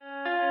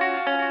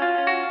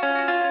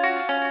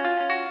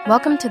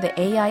Welcome to the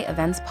AEI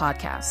Events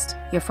Podcast,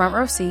 your front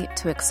row seat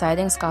to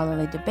exciting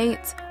scholarly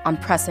debates on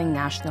pressing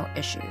national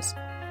issues.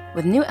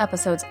 With new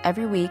episodes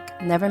every week,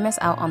 never miss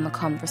out on the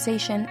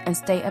conversation and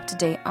stay up to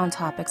date on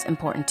topics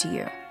important to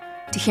you.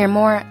 To hear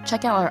more,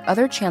 check out our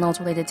other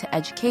channels related to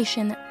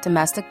education,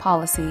 domestic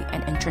policy,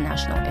 and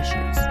international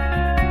issues.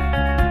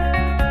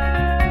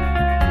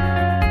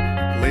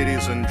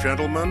 Ladies and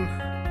gentlemen,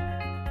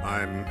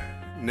 I'm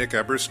Nick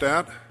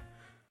Eberstadt,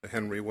 the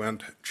Henry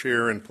Wendt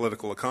Chair in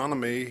Political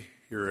Economy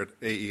here at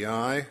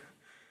AEI,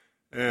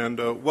 and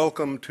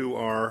welcome to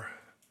our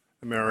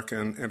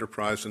American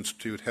Enterprise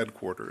Institute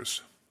headquarters.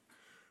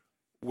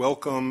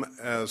 Welcome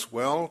as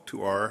well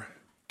to our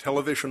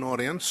television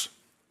audience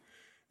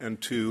and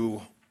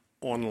to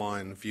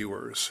online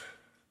viewers.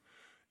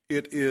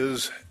 It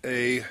is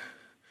a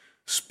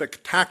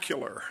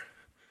spectacular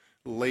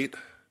late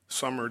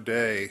summer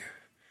day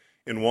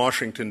in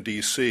Washington,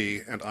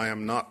 D.C., and I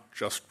am not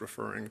just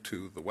referring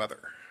to the weather.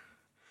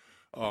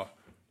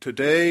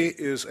 Today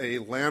is a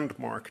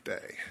landmark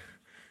day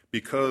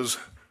because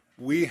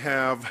we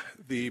have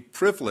the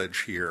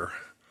privilege here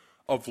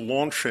of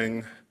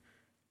launching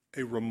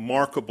a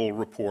remarkable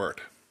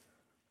report.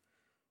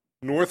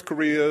 North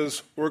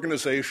Korea's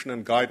Organization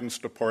and Guidance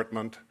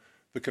Department,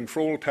 The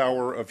Control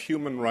Tower of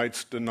Human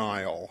Rights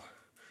Denial,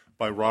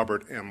 by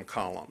Robert M.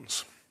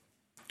 Collins.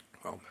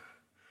 Well,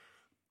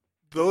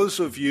 those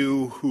of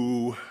you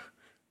who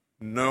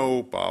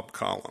know Bob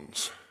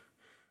Collins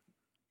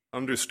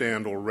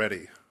understand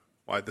already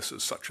why this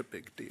is such a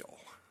big deal.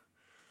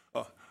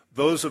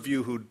 Those of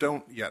you who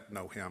don't yet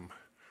know him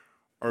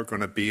are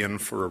going to be in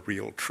for a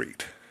real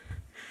treat.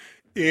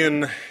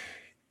 In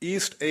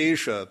East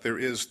Asia, there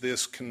is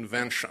this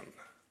convention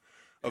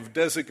of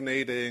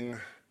designating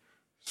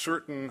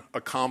certain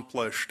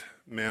accomplished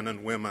men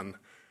and women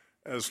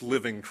as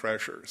living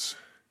treasures.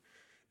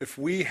 If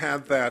we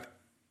had that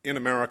in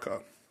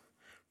America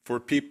for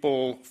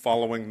people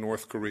following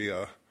North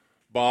Korea,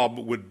 Bob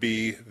would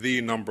be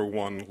the number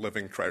one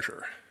living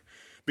treasure,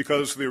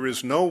 because there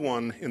is no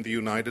one in the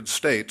United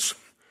States,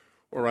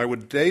 or I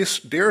would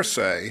dare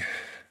say,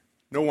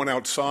 no one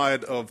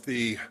outside of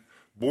the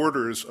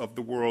borders of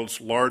the world's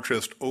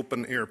largest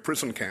open-air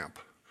prison camp,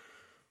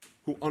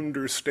 who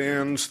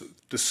understands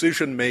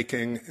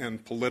decision-making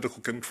and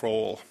political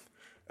control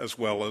as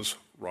well as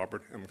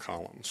Robert M.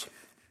 Collins.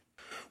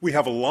 We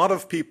have a lot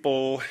of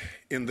people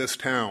in this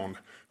town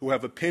who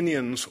have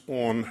opinions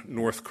on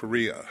North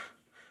Korea.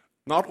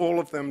 Not all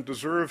of them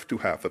deserve to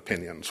have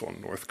opinions on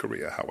North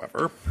Korea,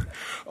 however.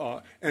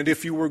 And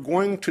if you were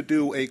going to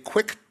do a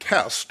quick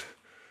test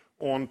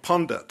on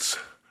pundits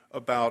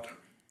about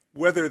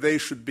whether they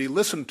should be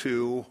listened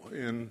to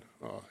in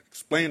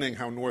explaining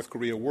how North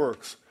Korea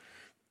works,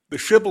 the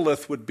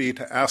shibboleth would be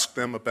to ask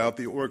them about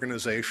the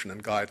Organization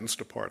and Guidance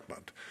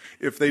Department.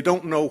 If they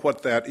don't know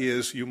what that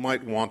is, you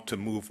might want to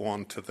move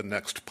on to the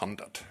next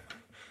pundit.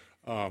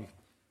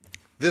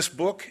 This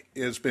book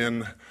has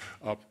been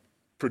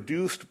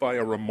produced by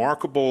a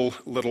remarkable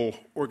little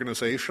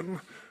organization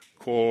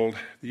called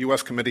the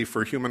U.S. Committee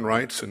for Human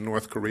Rights in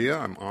North Korea.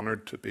 I'm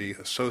honored to be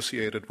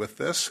associated with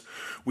this.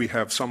 We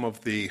have some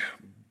of the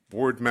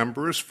board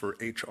members for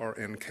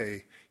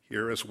HRNK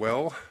here as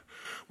well.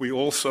 We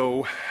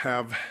also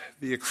have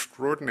the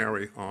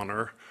extraordinary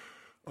honor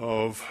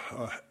of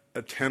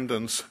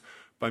attendance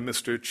by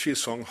Mr. Chi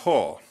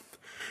Sung-ho.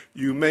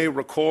 You may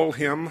recall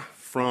him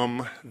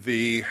from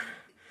the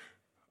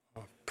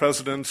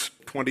President's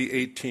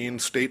 2018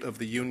 State of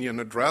the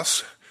Union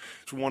address.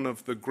 He's one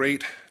of the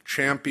great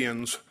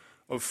champions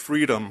of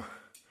freedom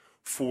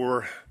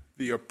for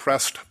the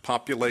oppressed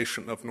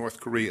population of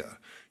North Korea.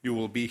 You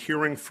will be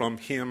hearing from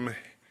him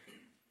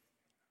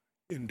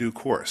in due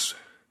course.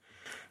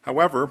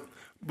 However,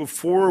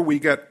 before we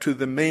get to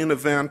the main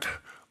event,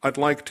 I'd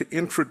like to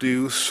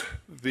introduce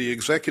the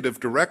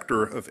executive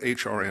director of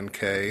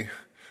HRNK,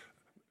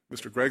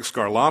 Mr. Greg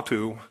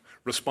Scarlatu,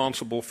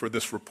 responsible for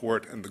this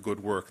report and the good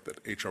work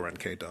that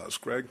HRNK does.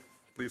 Greg,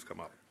 please come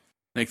up.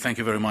 Nick, thank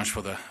you very much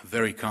for the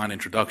very kind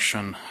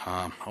introduction.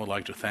 I would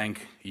like to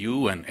thank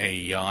you and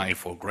AEI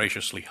for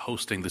graciously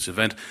hosting this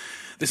event.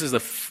 This is the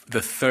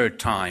third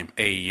time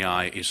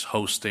AEI is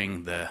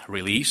hosting the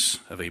release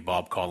of a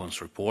Bob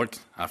Collins report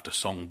after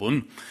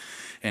Songbun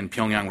in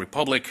Pyongyang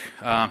Republic.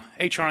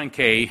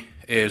 HRNK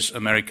is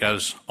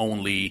America's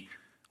only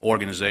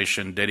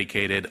organization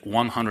dedicated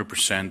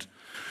 100%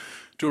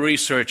 to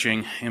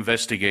researching,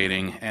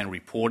 investigating, and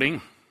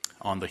reporting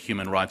on the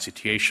human rights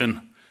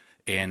situation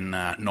in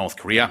North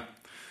Korea.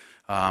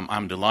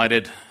 I'm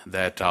delighted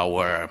that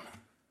our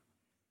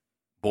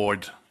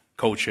board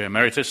co-chair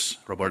emeritus,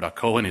 Roberta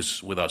Cohen,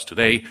 is with us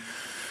today.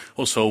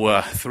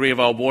 Also, three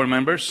of our board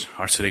members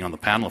are sitting on the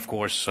panel. Of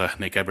course,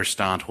 Nick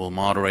Eberstadt will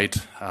moderate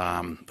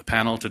the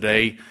panel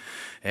today,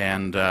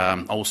 and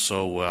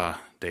also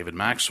David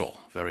Maxwell.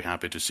 Very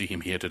happy to see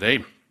him here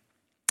today.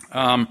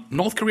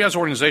 North Korea's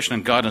Organization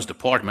and Guidance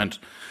Department,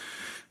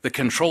 the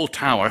Control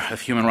Tower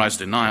of Human Rights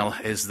Denial,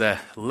 is the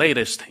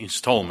latest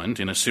installment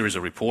in a series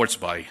of reports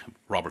by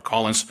Robert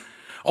Collins,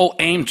 all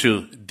aimed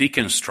to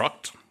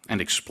deconstruct and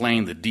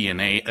explain the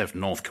DNA of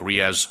North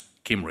Korea's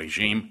Kim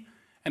regime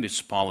and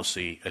its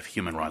policy of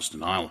human rights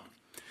denial.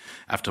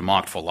 After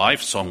Marked for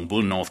Life,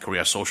 Songbun, North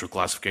Korea's social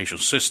classification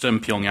system,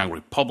 Pyongyang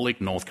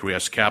Republic, North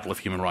Korea's capital of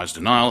human rights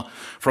denial,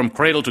 from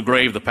cradle to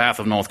grave, the path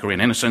of North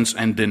Korean innocence,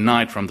 and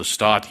denied from the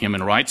start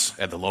human rights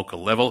at the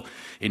local level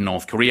in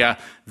North Korea.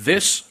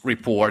 This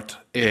report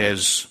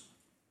is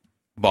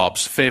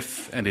Bob's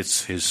fifth, and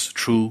it's his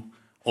true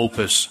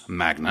opus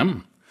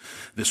magnum.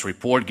 This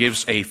report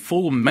gives a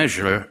full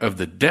measure of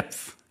the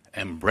depth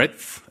and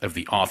breadth of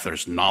the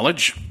author's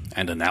knowledge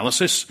and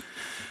analysis,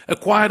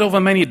 acquired over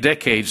many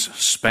decades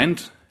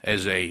spent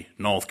as a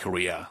North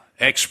Korea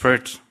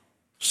expert,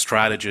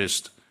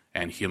 strategist,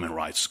 and human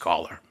rights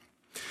scholar.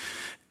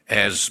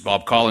 As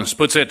Bob Collins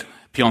puts it,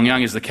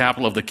 Pyongyang is the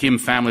capital of the Kim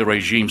family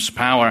regime's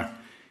power,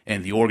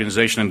 and the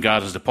organization and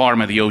guidance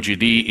department, the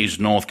OGD, is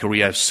North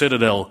Korea's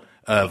citadel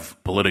of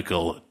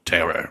political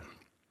terror.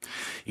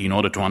 In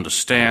order to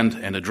understand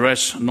and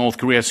address North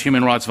Korea's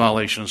human rights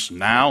violations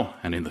now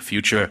and in the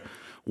future,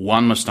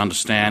 one must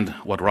understand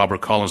what Robert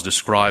Collins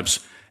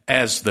describes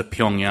as the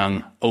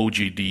Pyongyang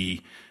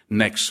OGD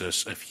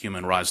nexus of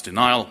human rights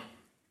denial.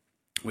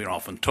 We're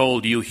often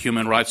told you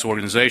human rights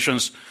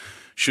organizations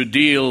should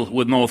deal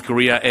with North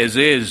Korea as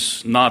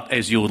is, not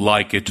as you would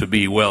like it to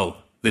be. Well,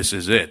 this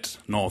is it,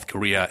 North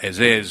Korea as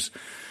is.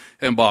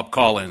 And Bob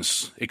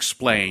Collins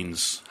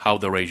explains how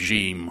the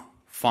regime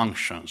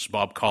functions.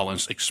 Bob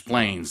Collins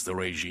explains the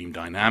regime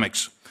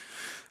dynamics.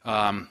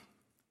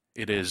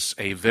 It is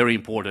a very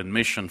important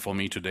mission for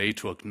me today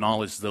to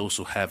acknowledge those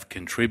who have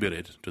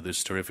contributed to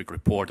this terrific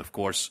report. Of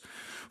course,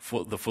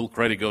 the full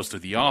credit goes to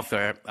the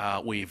author.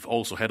 We've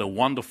also had a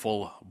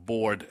wonderful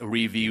board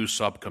review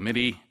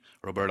subcommittee: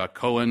 Roberta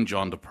Cohen,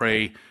 John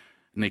Dupre,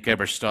 Nick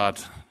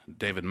Eberstadt,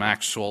 David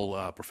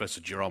Maxwell, Professor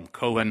Jerome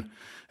Cohen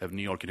of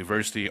New York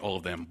University, all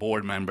of them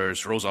board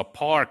members. Rosa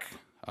Park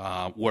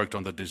worked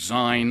on the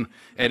design,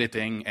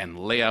 editing, and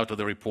layout of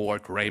the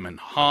report. Raymond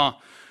Ha,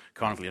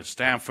 currently at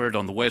Stanford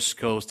on the West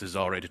Coast, is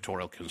our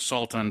editorial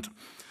consultant.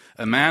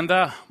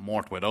 Amanda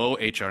Mortwedo,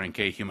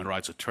 HRNK human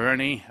rights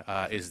attorney,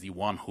 is the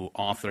one who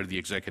authored the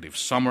executive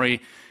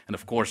summary. And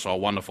of course, our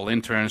wonderful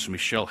interns,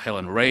 Michelle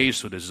Helen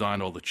Reyes, who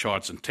designed all the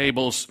charts and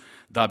tables.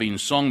 Dabin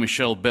Song,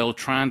 Michelle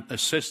Beltran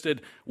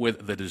assisted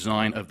with the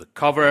design of the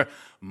cover.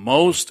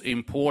 Most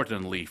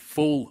importantly,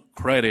 full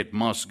credit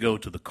must go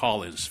to the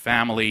Collins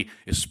family,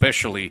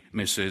 especially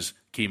Mrs.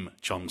 Kim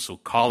Chung-soo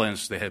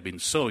Collins. They have been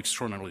so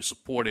extraordinarily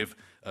supportive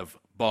of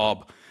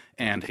Bob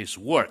and his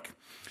work.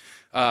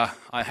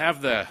 I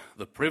have the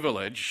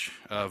privilege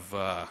of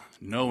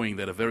knowing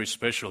that a very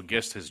special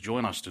guest has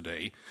joined us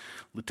today.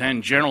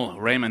 Lieutenant General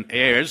Raymond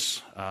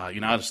Ayers,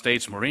 United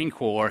States Marine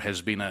Corps,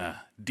 has been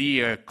a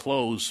dear,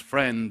 close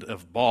friend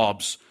of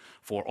Bob's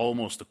for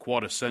almost a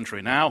quarter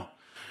century now.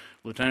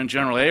 Lieutenant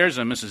General Ayers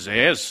and Mrs.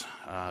 Ayers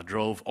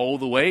drove all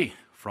the way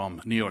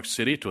from New York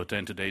City to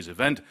attend today's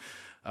event.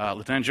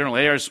 Lieutenant General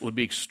Ayers would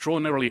be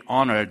extraordinarily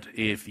honored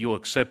if you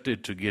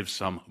accepted to give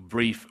some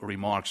brief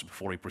remarks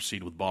before we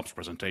proceed with Bob's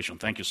presentation.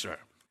 Thank you, sir.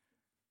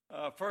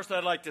 First,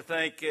 I'd like to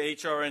thank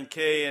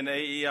HRNK and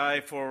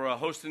AEI for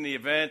hosting the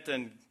event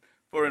and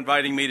for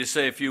inviting me to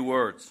say a few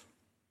words.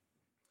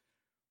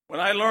 When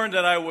I learned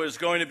that I was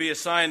going to be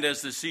assigned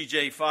as the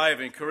CJ-5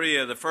 in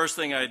Korea, the first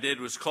thing I did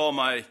was call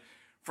my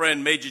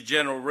friend Major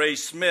General Ray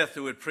Smith,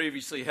 who had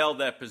previously held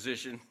that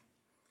position,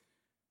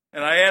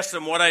 and I asked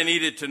him what I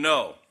needed to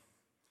know.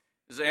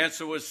 His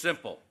answer was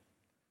simple: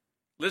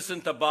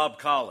 listen to Bob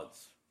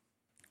Collins.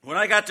 When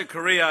I got to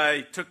Korea,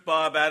 I took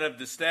Bob out of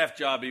the staff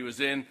job he was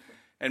in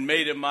and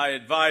made him my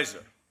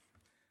advisor,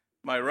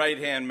 my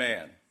right-hand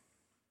man.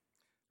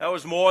 That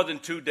was more than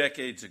 2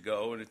 decades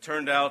ago, and it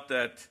turned out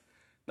that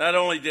not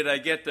only did I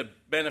get the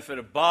benefit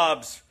of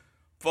Bob's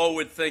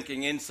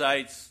forward-thinking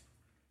insights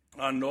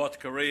on North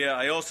Korea,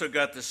 I also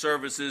got the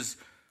services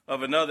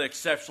of another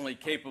exceptionally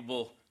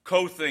capable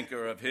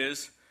co-thinker of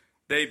his,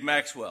 Dave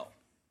Maxwell.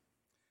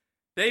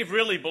 Dave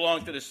really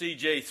belonged to the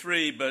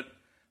CJ-3, but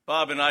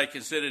Bob and I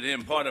considered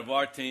him part of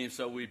our team,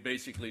 so we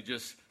basically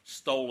just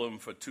stole him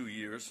for 2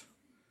 years.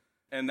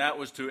 And that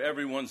was to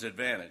everyone's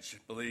advantage,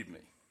 believe me.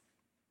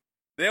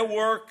 Their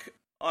work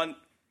on,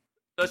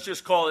 let's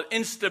just call it,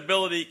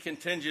 instability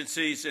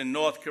contingencies in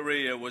North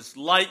Korea was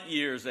light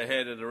years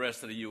ahead of the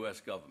rest of the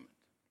U.S. government.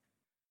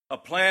 A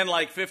plan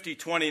like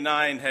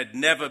 5029 had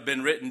never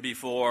been written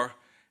before,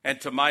 and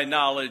to my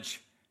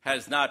knowledge,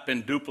 has not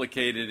been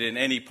duplicated in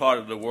any part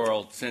of the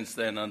world since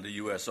then under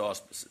U.S.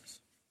 auspices.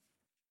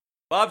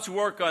 Bob's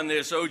work on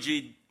this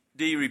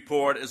OGD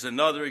report is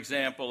another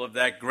example of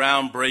that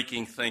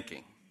groundbreaking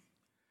thinking.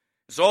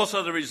 It's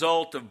also the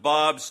result of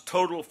Bob's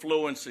total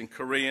fluence in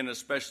Korean,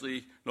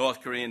 especially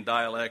North Korean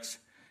dialects,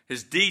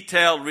 his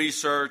detailed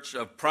research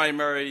of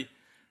primary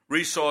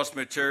resource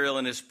material,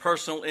 and his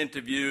personal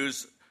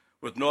interviews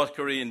with North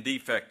Korean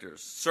defectors,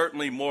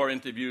 certainly more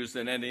interviews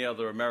than any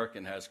other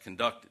American has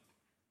conducted.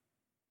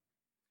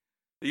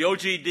 The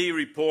OGD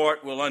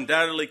report will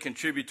undoubtedly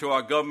contribute to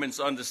our government's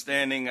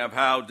understanding of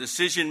how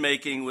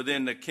decision-making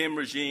within the Kim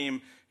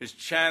regime is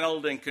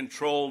channeled and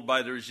controlled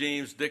by the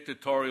regime's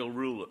dictatorial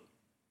ruler.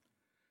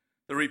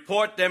 The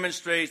report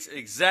demonstrates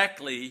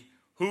exactly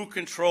who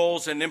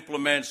controls and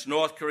implements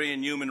North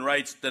Korean human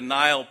rights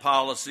denial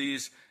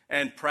policies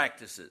and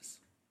practices.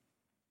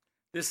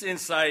 This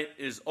insight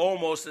is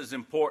almost as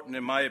important,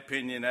 in my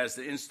opinion, as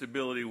the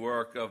instability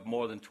work of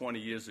more than 20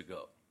 years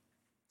ago.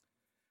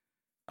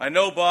 I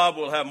know Bob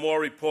will have more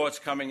reports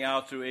coming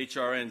out through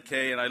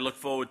HRNK, and I look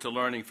forward to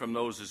learning from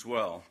those as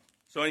well.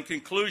 So in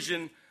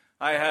conclusion,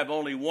 I have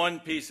only one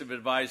piece of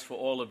advice for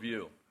all of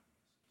you.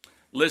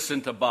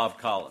 Listen to Bob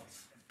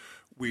Collins.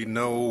 We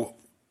know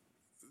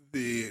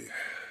the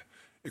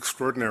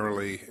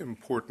extraordinarily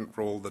important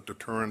role that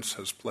deterrence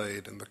has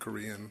played in the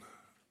Korean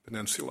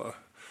Peninsula.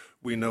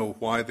 We know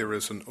why there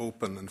is an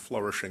open and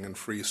flourishing and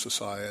free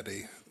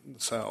society in the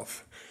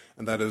South,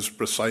 and that is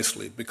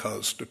precisely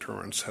because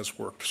deterrence has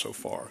worked so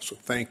far. So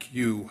thank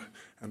you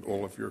and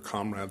all of your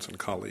comrades and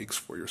colleagues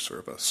for your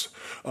service.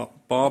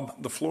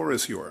 Bob, the floor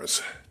is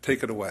yours.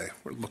 Take it away.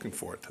 We're looking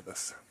forward to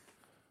this.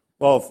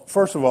 Well,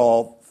 first of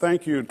all,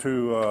 thank you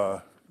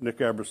to Nick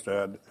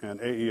Eberstadt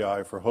and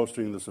AEI for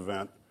hosting this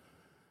event.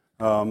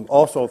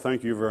 Also,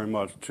 thank you very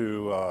much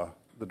to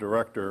the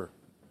director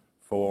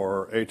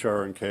for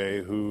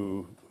HRNK,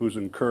 whose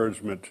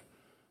encouragement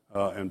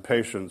and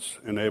patience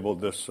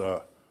enabled this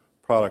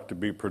product to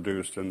be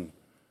produced and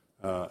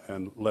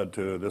led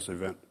to this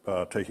event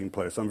taking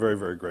place. I'm very,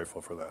 very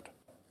grateful for that.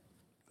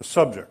 The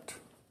subject.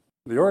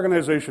 The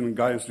Organization and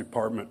Guidance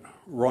Department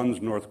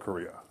runs North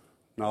Korea.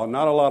 Now,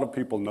 not a lot of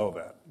people know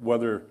that,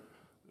 whether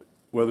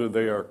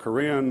they are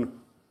Korean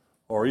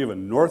or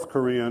even North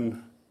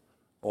Korean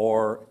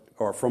or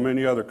from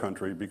any other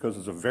country, because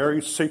it's a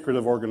very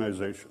secretive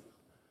organization.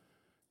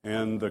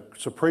 And the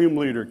Supreme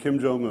Leader, Kim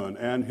Jong-un,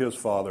 and his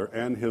father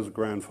and his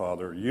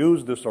grandfather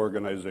used this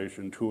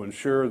organization to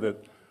ensure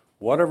that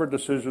whatever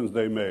decisions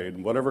they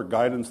made, whatever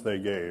guidance they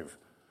gave,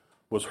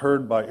 was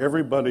heard by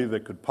everybody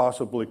that could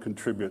possibly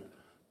contribute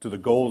to the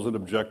goals and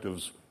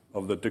objectives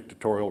of the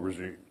dictatorial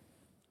regime.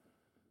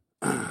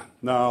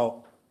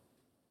 Now,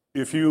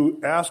 if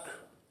you ask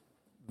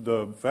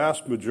the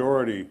vast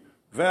majority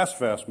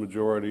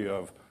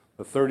of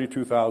the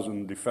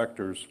 32,000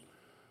 defectors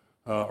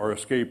or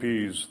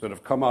escapees that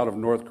have come out of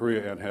North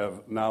Korea and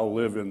have now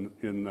live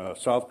in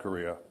South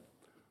Korea,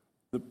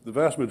 the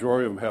vast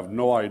majority of them have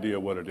no idea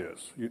what it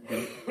is. You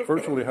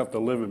virtually have to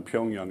live in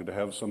Pyongyang to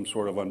have some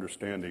sort of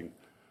understanding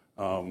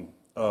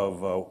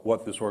of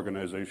what this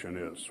organization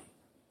is.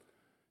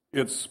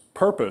 Its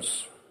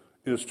purpose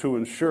is to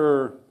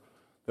ensure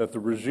that the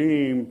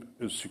regime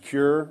is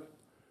secure,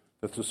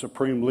 that the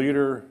Supreme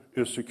Leader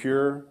is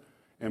secure,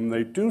 and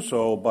they do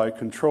so by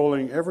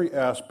controlling every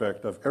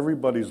aspect of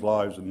everybody's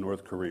lives in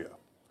North Korea.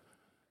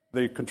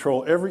 They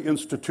control every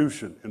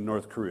institution in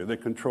North Korea. They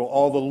control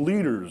all the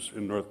leaders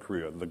in North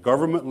Korea, the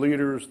government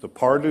leaders, the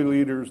party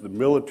leaders, the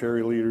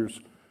military leaders.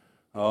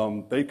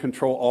 They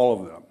control all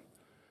of them.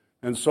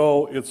 And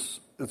so it's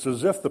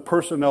as if the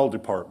personnel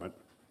department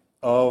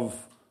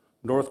of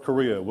North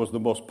Korea was the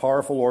most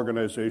powerful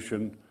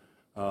organization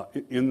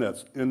in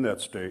that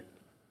state.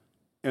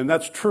 And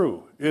that's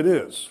true. It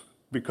is.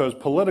 Because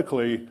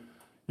politically,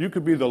 you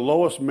could be the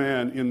lowest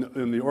man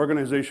in the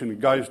Organization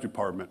and Guidance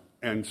Department,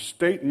 and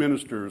state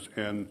ministers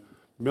and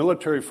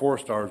military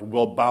four-stars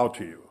will bow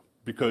to you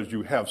because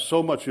you have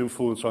so much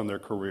influence on their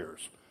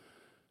careers.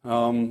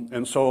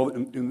 And so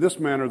in this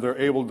manner, they're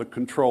able to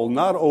control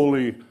not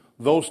only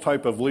those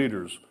type of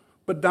leaders,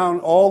 but down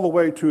all the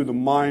way to the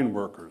mine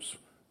workers,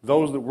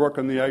 those that work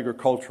in the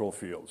agricultural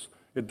fields.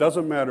 It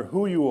doesn't matter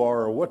who you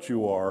are or what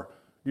you are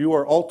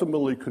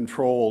ultimately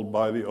controlled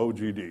by the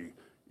OGD,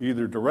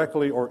 either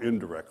directly or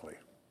indirectly.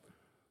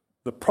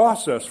 The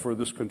process for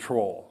this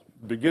control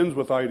begins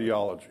with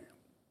ideology.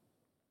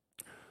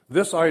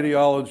 This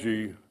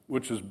ideology,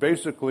 which is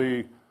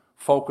basically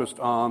focused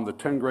on the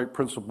 10 great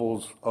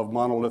principles of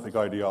monolithic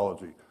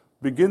ideology,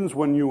 begins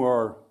when you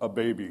are a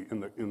baby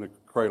in the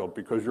cradle,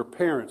 because your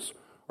parents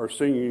are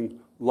singing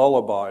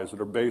lullabies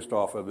that are based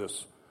off of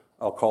this,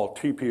 I'll call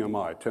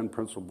TPMI, 10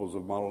 Principles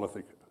of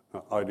Monolithic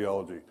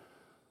Ideology.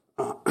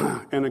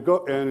 And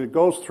it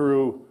goes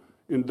through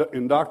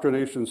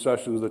indoctrination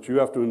sessions that you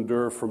have to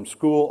endure from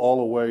school all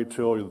the way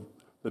till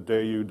the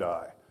day you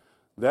die.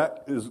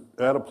 That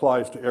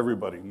applies to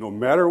everybody, no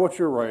matter what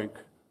your rank,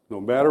 no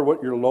matter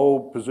what your low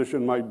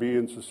position might be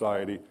in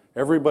society.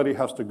 Everybody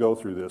has to go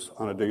through this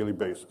on a daily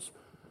basis.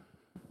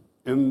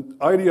 And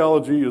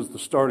ideology is the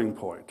starting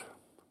point.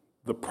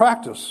 The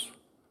practice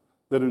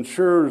that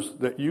ensures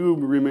that you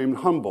remain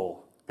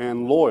humble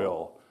and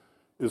loyal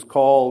is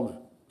called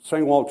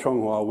Sengwal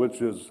Chonghwa,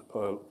 which is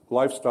a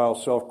lifestyle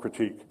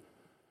self-critique.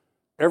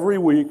 Every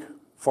week,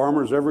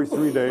 farmers every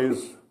 3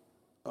 days,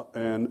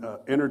 and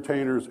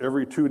entertainers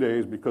every 2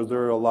 days, because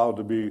they're allowed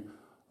to be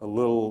a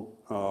little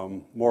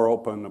more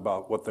open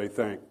about what they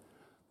think.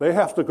 They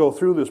have to go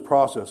through this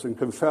process and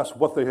confess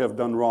what they have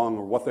done wrong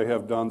or what they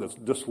have done that's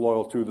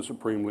disloyal to the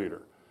Supreme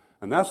Leader.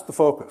 And that's the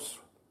focus.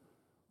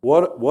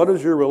 What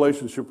is your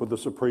relationship with the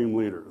Supreme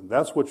Leader?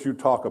 That's what you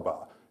talk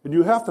about. And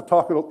you have to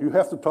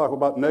talk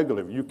about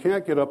negative. You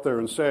can't get up there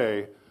and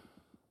say,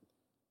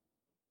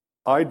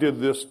 I did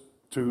this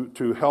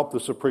to help the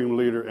supreme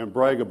leader and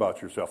brag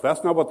about yourself.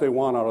 That's not what they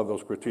want out of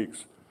those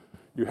critiques.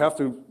 You have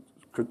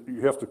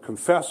to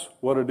confess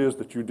what it is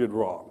that you did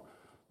wrong.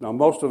 Now,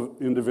 most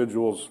of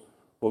individuals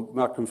will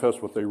not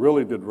confess what they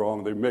really did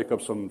wrong. They make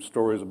up some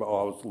stories about,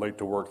 I was late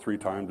to work 3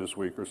 times this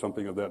week or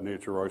something of that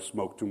nature, or I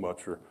smoked too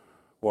much or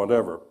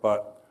whatever.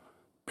 But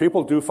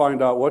people do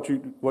find out what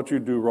you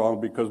do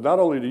wrong, because not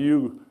only do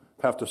you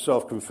have to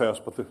self-confess,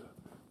 but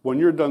when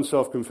you're done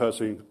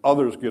self-confessing,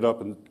 others get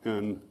up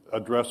and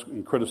address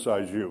and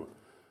criticize you.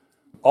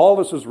 All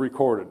this is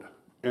recorded,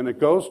 and it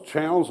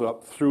channels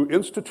up through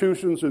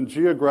institutions and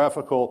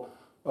geographical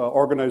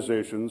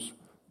organizations.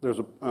 There's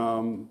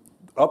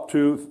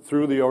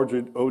through the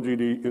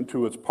OGD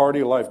into its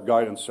party life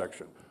guidance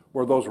section,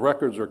 where those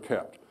records are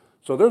kept.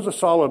 So there's a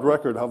solid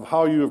record of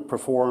how you have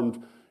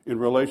performed in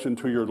relation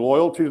to your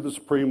loyalty to the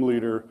supreme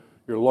leader,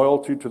 your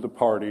loyalty to the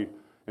party,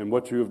 and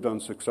what you have done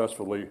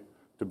successfully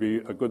to be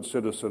a good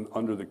citizen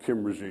under the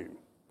Kim regime.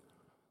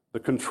 The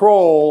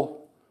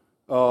control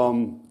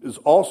is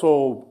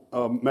also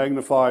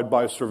magnified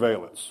by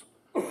surveillance.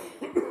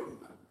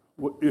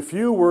 If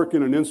you work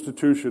in an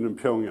institution in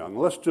Pyongyang,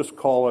 let's just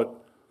call it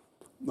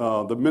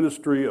the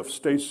Ministry of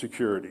State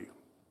Security.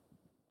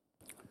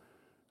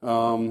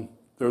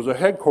 There's a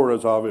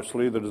headquarters,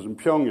 obviously, that is in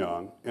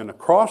Pyongyang, and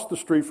across the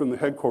street from the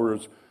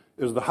headquarters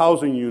is the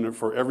housing unit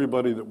for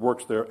everybody that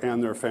works there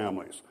and their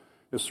families.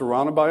 It's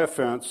surrounded by a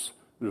fence.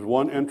 There's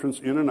one entrance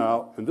in and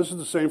out, and this is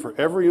the same for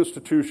every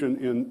institution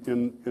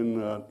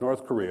in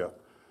North Korea.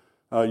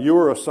 You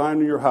are assigned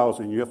to your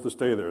housing. You have to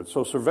stay there.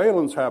 So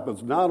surveillance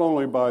happens not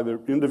only by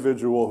the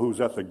individual who's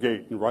at the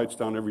gate and writes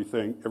down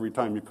everything, every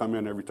time you come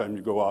in, every time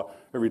you go out,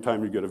 every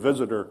time you get a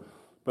visitor,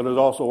 but it's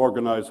also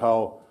organized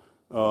how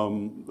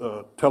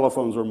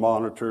telephones are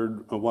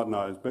monitored and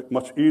whatnot. It's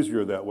much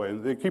easier that way.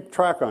 And they keep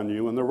track on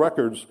you, and the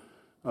records,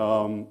 they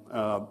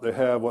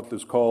have what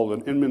is called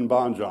an Inmin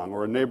Banjang,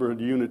 or a neighborhood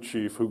unit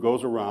chief, who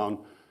goes around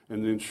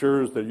and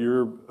ensures that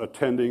you're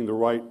attending the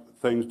right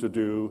things to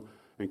do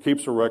and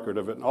keeps a record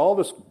of it. And all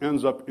this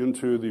ends up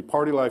into the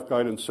Party Life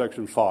Guidance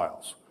section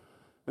files.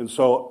 And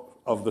so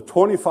of the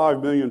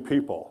 25 million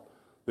people,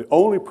 the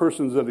only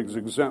person that is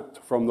exempt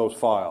from those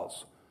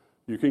files,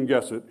 you can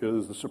guess it,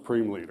 is the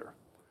supreme leader.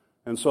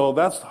 And so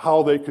that's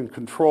how they can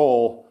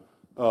control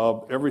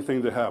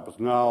everything that happens.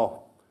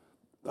 Now,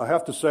 I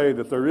have to say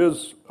that there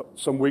is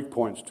some weak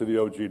points to the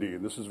OGD,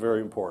 and this is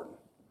very important.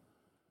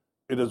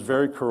 It is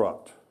very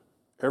corrupt.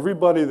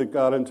 Everybody that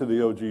got into the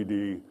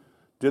OGD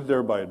did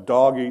there by a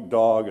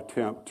dog-eat-dog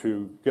attempt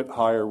to get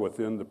higher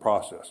within the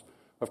process.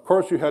 Of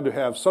course, you had to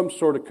have some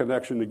sort of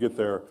connection to get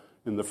there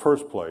in the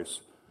first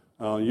place,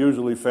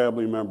 usually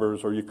family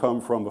members, or you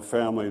come from a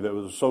family that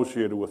was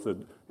associated with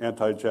the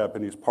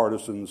anti-Japanese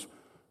partisans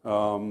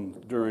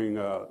during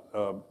the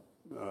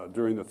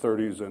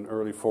 30s and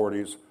early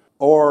 40s,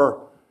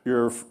 or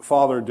your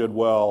father did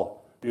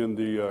well in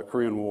the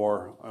Korean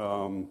War.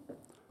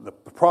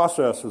 The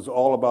process is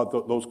all about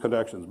those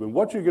connections. But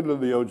once you get into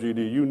the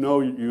OGD, you know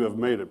you have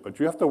made it, but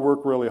you have to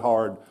work really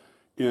hard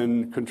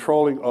in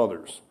controlling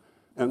others.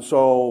 And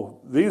so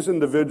these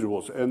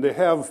individuals, and they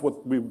have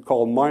what we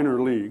call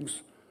minor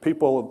leagues,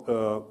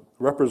 people,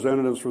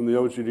 representatives from the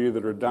OGD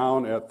that are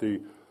down at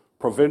the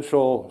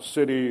provincial,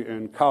 city,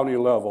 and county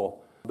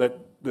level that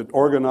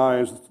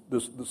organize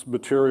this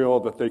material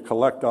that they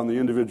collect on the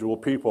individual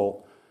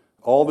people.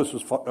 All this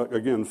is,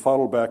 again,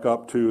 funneled back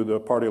up to the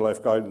Party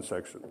Life Guidance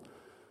section.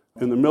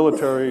 In the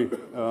military,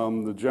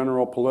 the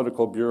General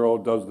Political Bureau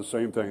does the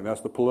same thing. That's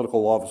the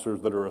political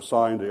officers that are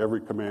assigned to every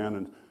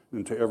command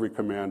and to every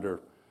commander,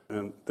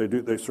 and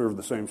they serve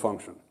the same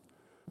function.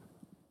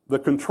 The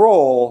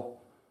control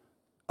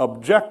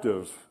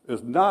objective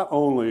is not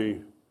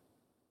only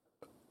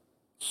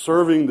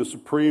serving the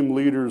supreme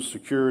leader's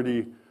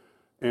security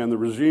and the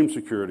regime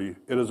security,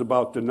 it is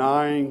about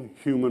denying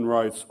human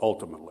rights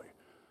ultimately.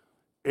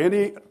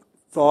 Any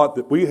thought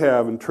that we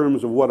have in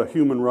terms of what a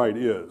human right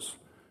is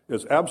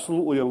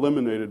absolutely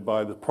eliminated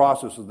by the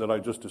processes that I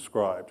just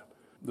described.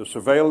 The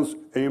surveillance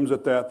aims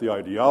at that, the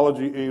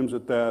ideology aims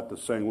at that, the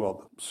saying,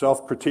 well,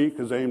 self-critique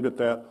is aimed at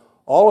that.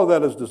 All of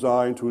that is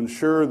designed to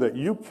ensure that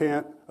you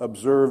can't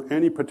observe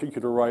any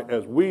particular right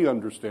as we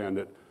understand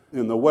it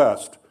in the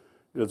West.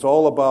 It's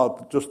all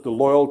about just the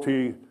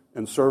loyalty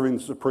and serving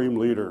the supreme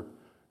leader.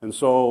 And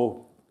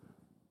so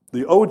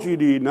the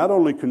OGD not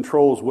only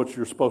controls what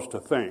you're supposed to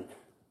think,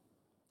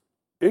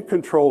 it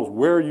controls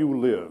where you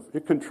live.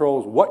 It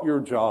controls what your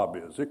job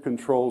is. It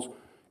controls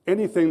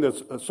anything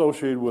that's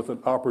associated with an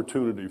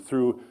opportunity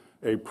through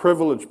a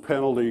privilege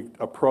penalty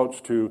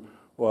approach to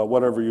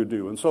whatever you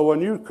do. And so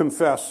when you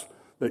confess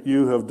that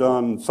you have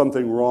done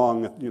something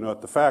wrong,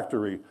 at the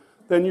factory,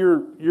 then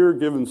you're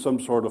given some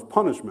sort of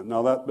punishment.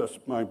 Now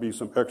that might be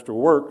some extra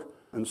work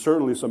and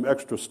certainly some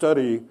extra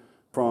study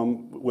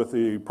with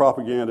the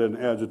propaganda and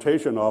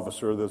agitation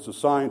officer that's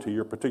assigned to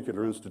your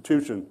particular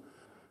institution.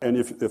 And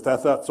if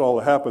that's all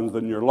that happens,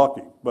 then you're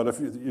lucky. But if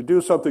you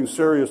do something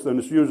serious, then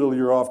it's usually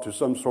you're off to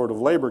some sort of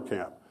labor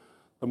camp.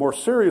 The more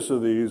serious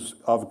of these,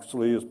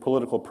 obviously, is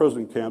political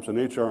prison camps, and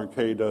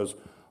HR&K does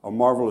a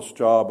marvelous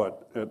job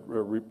at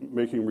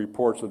making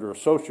reports that are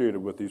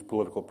associated with these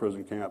political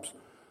prison camps.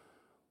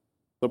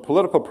 The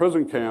political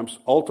prison camps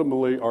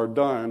ultimately are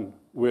done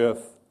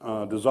with,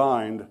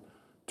 designed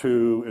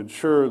to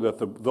ensure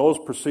that those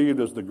perceived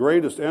as the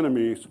greatest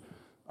enemies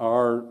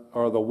are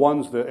the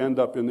ones that end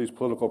up in these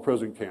political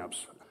prison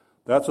camps.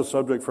 That's a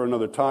subject for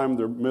another time.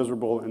 They're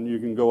miserable, and you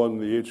can go on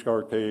the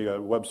HR&K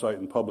website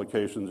and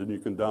publications, and you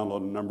can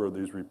download a number of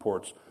these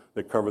reports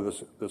that cover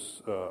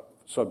this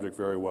subject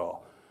very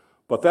well.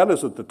 But that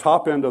is at the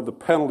top end of the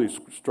penalty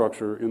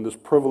structure in this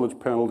privilege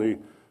penalty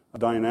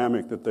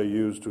dynamic that they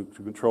use to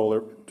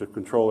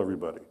control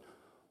everybody.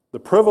 The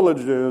privilege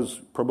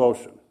is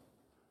promotion,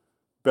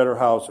 better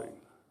housing,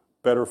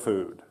 better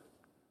food,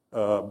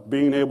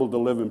 being able to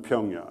live in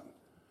Pyongyang.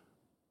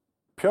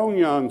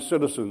 Pyongyang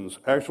citizens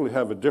actually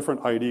have a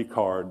different ID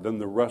card than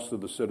the rest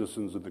of the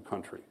citizens of the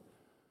country.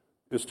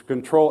 It's to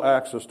control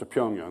access to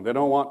Pyongyang. They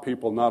don't want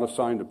people not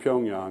assigned to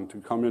Pyongyang to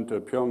come into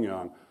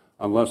Pyongyang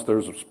unless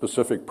there's a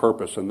specific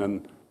purpose, and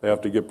then they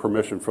have to get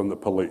permission from the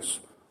police.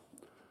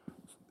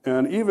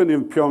 And even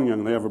in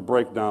Pyongyang, they have a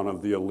breakdown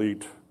of the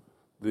elite,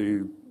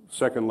 the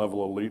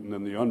second-level elite, and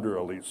then the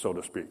under-elite, so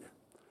to speak.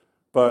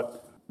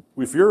 But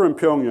if you're in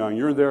Pyongyang,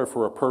 you're there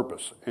for a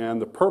purpose,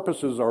 and the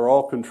purposes are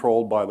all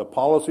controlled by the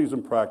policies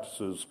and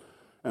practices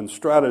and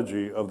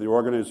strategy of the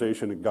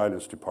Organization and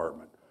Guidance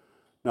Department.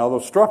 Now,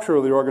 the structure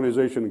of the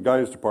Organization and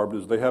Guidance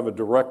Department is they have a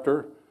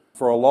director.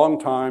 For a long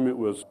time,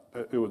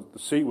 the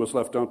seat was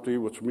left empty,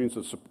 which means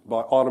that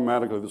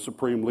automatically the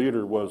supreme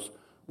leader held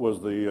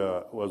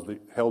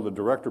the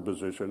director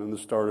position, and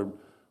this started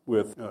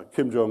with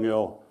Kim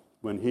Jong-il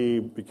when he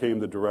became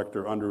the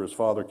director under his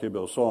father Kim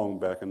Il-sung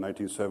back in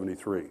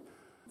 1973.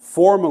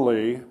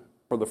 Formally,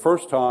 for the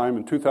first time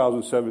in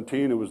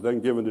 2017, it was then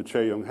given to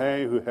Choi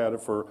Young-hae, who had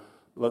it for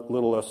a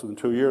little less than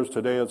 2 years.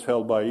 Today it's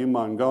held by Lee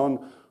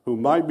Man-gon, who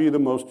might be the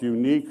most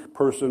unique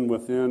person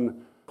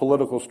within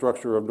political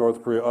structure of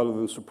North Korea other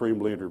than supreme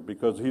leader,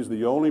 because he's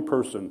the only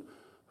person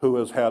who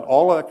has had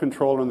all that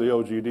control in the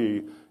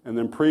OGD, and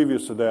then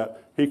previous to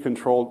that, he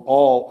controlled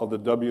all of the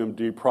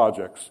WMD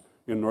projects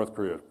in North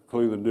Korea,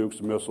 including the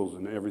nukes, missiles,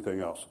 and everything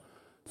else.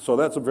 So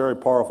that's a very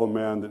powerful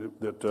man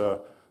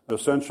that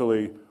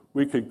essentially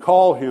we could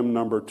call him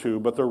number two,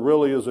 but there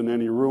really isn't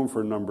any room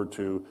for number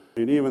two.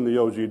 And even the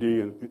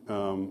OGD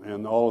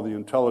and all of the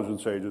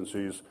intelligence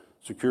agencies,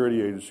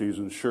 security agencies,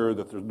 ensure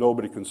that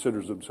nobody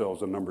considers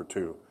themselves a number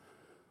two.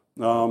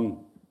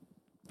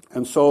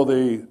 And so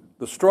the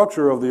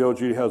structure of the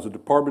OGD has a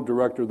department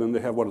director, then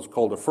they have what is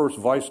called a first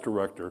vice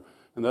director,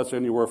 and that's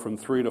anywhere from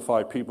 3 to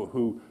 5 people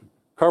who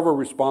cover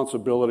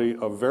responsibility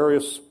of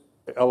various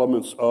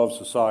elements of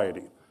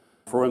society.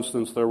 For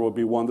instance, there will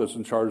be one that's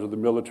in charge of the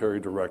military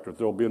director.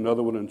 There will be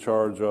another one in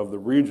charge of the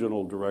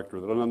regional director,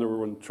 another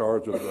one in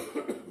charge of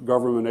the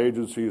government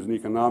agencies and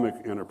economic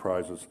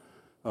enterprises.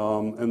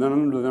 And then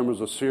under them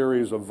is a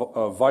series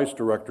of vice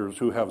directors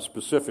who have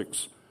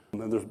specifics,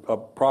 and there's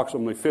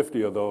approximately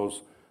 50 of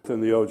those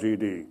within the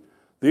OGD.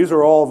 These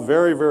are all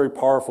very, very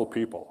powerful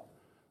people.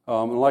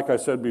 And like I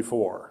said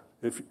before,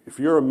 if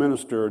you're a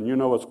minister and you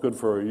know what's good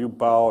for you, you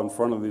bow in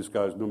front of these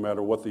guys no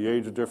matter what the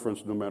age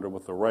difference, no matter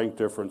what the rank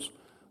difference,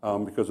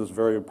 because it's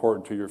very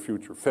important to your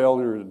future.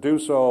 Failure to do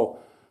so,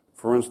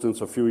 for instance,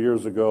 a few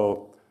years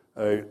ago,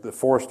 the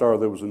 4-star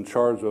that was in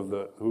charge of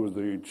who was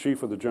the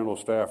chief of the general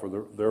staff,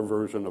 or their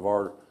version of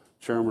our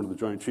chairman of the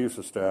Joint Chiefs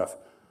of Staff,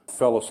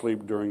 fell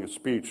asleep during a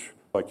speech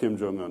by Kim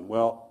Jong-un.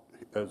 Well,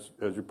 as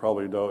you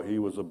probably know, he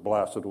was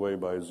blasted away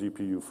by a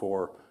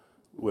ZPU-4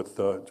 with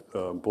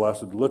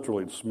blasted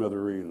literally to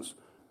smithereens.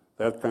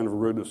 That kind of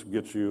rudeness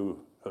gets you,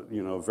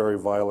 a very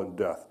violent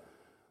death.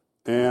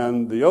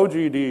 And the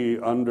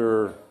OGD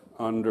under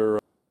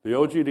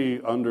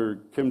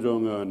Kim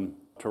Jong-un,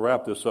 to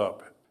wrap this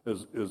up,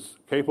 is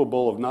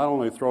capable of not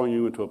only throwing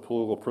you into a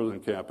political prison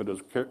camp, it is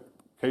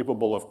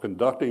capable of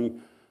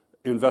conducting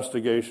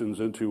investigations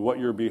into what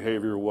your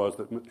behavior was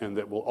and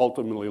that will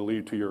ultimately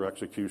lead to your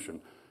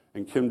execution.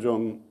 And Kim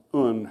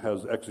Jong-un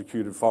has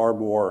executed far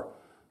more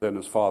than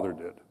his father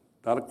did.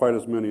 Not quite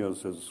as many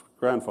as his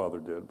grandfather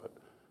did, but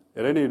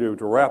at any rate,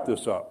 to wrap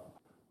this up,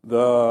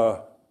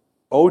 the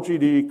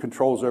OGD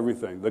controls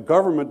everything. The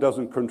government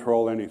doesn't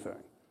control anything.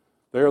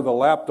 They are the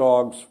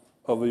lapdogs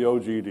of the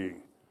OGD.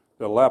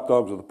 The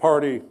lapdogs of the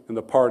party, and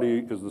the party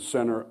is the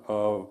center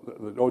of,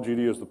 the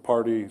OGD is the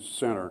party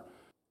center.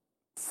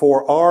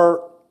 For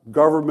our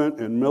government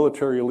and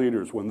military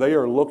leaders, when they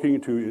are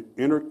looking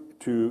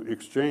to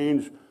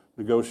exchange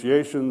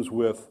negotiations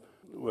with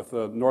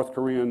North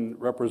Korean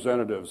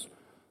representatives,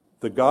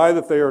 the guy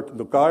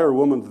or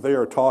woman that they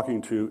are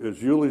talking to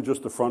is usually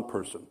just the front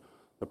person.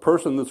 The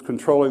person that's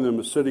controlling them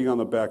is sitting on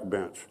the back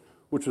bench,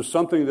 which is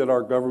something that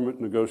our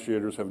government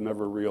negotiators have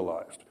never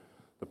realized.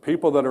 The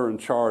people that are in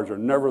charge are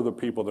never the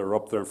people that are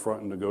up there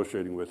front and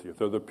negotiating with you.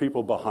 They're the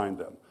people behind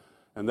them.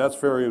 And that's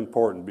very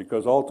important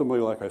because ultimately,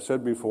 like I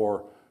said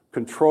before,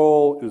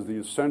 control is the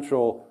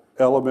essential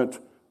element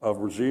of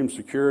regime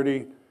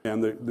security.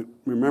 And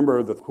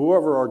remember that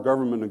whoever our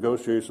government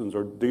negotiations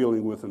are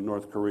dealing with in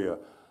North Korea,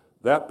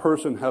 that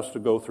person has to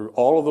go through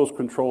all of those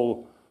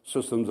control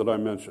systems that I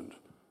mentioned,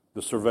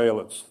 the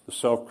surveillance, the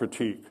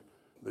self-critique,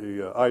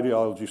 the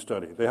ideology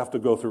study. They have to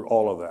go through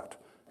all of that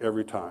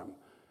every time.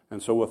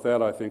 And so with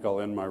that, I think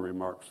I'll end my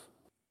remarks.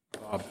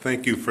 Bob,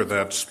 thank you for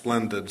that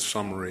splendid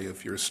summary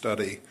of your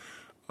study.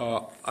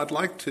 I'd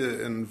like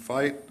to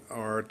invite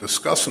our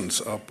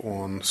discussants up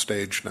on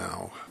stage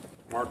now.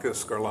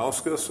 Marcus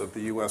Garlauskas of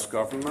the U.S.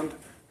 government,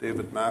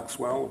 David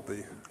Maxwell of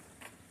the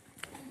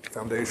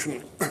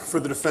Foundation for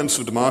the Defense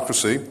of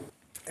Democracy.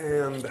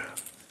 And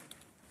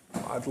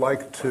I'd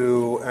like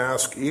to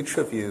ask each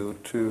of you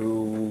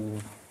to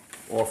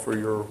offer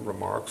your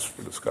remarks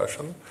for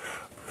discussion.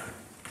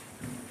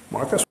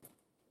 Marcus?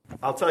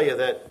 I'll tell you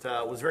that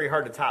was very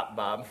hard to top,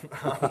 Bob.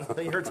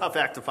 You're a tough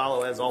act to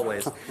follow, as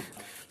always.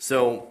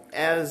 So,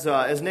 as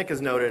Nick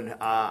has noted,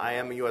 I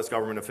am a U.S.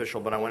 government official,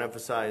 but I want to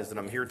emphasize that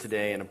I'm here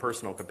today in a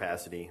personal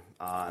capacity,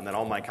 and that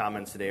all my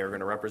comments today are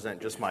going to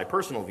represent just my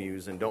personal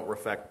views and don't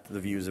reflect the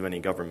views of any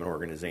government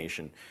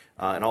organization.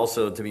 And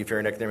also, to be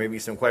fair, Nick, there may be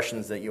some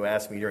questions that you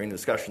ask me during the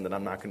discussion that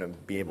I'm not going to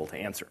be able to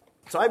answer.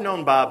 So I've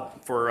known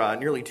Bob for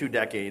nearly 2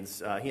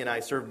 decades. He and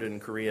I served in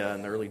Korea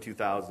in the early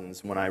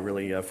 2000s when I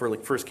really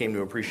first came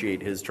to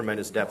appreciate his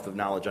tremendous depth of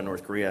knowledge on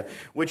North Korea,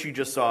 which you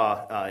just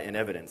saw in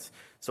evidence.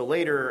 So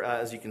later,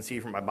 as you can see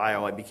from my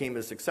bio, I became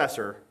his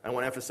successor. I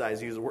want to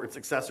emphasize, use the word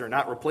successor,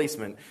 not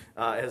replacement,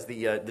 as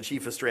the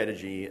chief of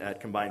strategy at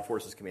Combined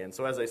Forces Command.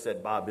 So as I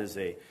said, Bob is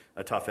a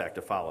tough act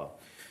to follow.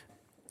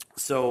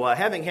 So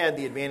having had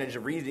the advantage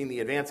of reading the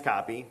advanced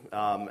copy,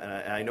 and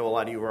I know a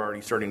lot of you are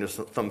already starting to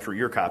thumb through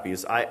your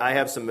copies, I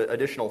have some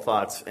additional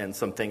thoughts and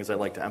some things I'd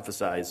like to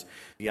emphasize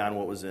beyond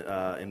what was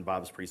in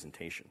Bob's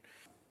presentation.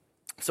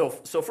 So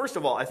first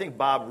of all, I think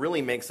Bob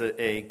really makes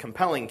a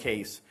compelling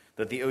case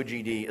that the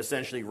OGD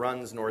essentially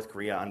runs North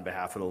Korea on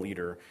behalf of the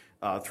leader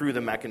through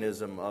the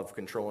mechanism of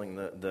controlling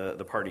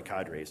the party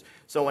cadres.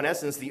 So in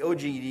essence, the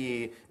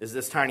OGD is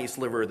this tiny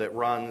sliver that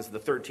runs the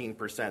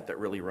 13% that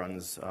really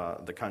runs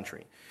the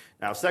country.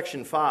 Now,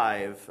 Section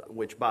 5,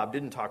 which Bob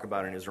didn't talk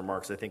about in his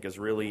remarks, I think is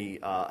really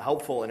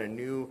helpful and a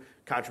new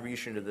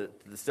contribution to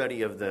the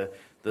study of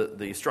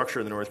the structure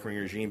of the North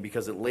Korean regime,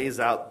 because it lays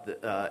out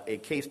a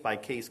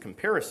case-by-case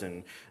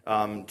comparison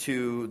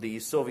to the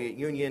Soviet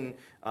Union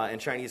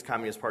and Chinese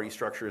Communist Party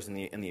structures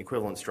and the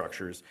equivalent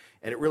structures.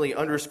 And it really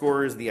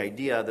underscores the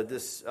idea that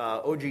this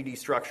OGD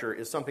structure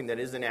is something that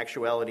is in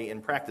actuality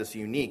in practice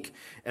unique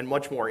and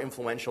much more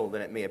influential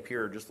than it may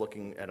appear just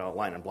looking at a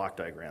line and block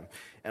diagram.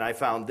 And I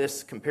found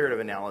this comparative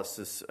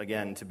analysis,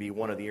 again, to be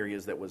one of the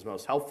areas that was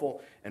most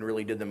helpful and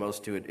really did the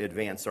most to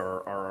advance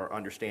our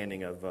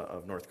understanding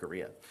of North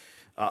Korea.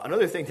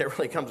 Another thing that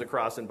really comes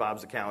across in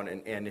Bob's account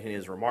and in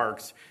his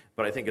remarks,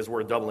 but I think is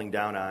worth doubling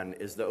down on,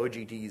 is the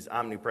OGD's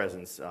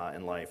omnipresence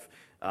in life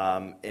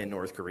in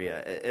North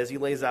Korea. As he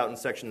lays out in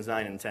sections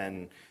 9 and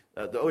 10,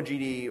 the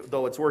OGD,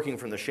 though it's working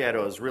from the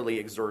shadows, really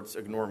exerts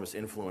enormous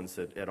influence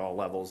at all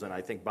levels, and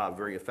I think Bob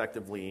very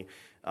effectively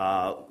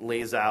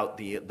lays out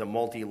the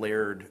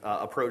multi-layered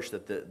approach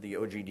that the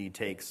OGD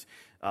takes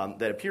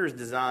that appears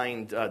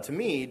designed, to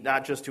me,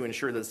 not just to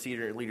ensure that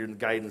senior leader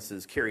guidance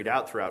is carried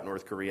out throughout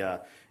North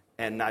Korea,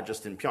 and not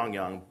just in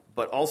Pyongyang,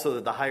 but also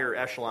that the higher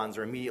echelons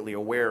are immediately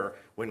aware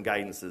when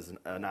guidance is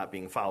not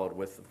being followed,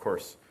 with, of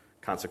course,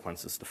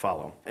 consequences to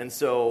follow. And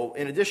so,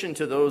 in addition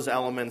to those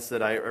elements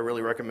that I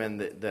really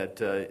recommend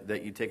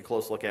that you take a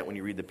close look at when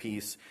you read the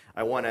piece,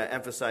 I want to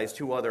emphasize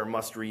 2 other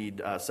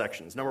must-read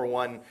sections. Number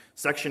 1,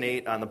 Section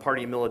 8 on the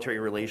party-military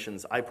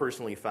relations, I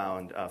personally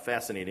found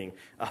fascinating,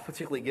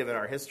 particularly given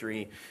our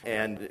history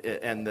and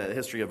the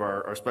history of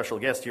our special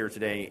guest here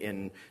today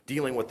in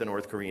dealing with the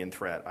North Korean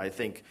threat. I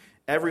think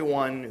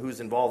everyone who's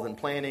involved in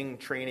planning,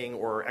 training,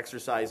 or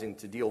exercising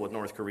to deal with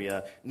North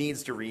Korea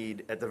needs to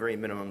read, at the very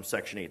minimum,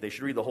 Section 8. They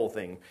should read the whole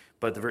thing,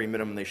 but at the very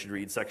minimum, they should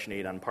read Section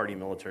 8 on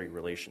party-military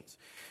relations.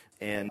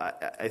 And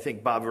I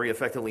think Bob very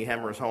effectively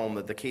hammers home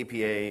that the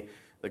KPA,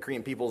 the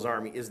Korean People's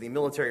Army, is the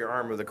military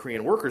arm of the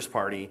Korean Workers'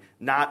 Party,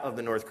 not of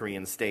the North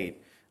Korean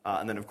state.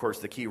 And then, of course,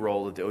 the key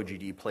role that the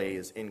OGD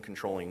plays in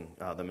controlling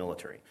the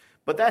military.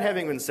 But that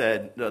having been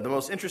said, the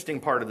most interesting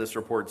part of this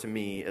report to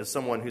me, as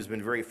someone who's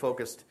been very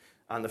focused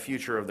on the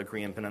future of the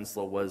Korean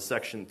Peninsula, was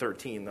Section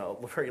 13, the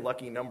very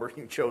lucky number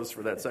you chose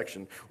for that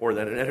section, or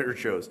that an editor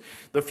chose,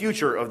 the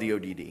future of the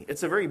OGD.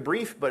 It's a very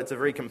brief, but it's a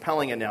very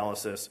compelling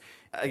analysis.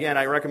 Again,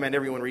 I recommend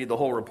everyone read the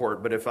whole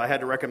report, but if I had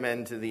to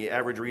recommend to the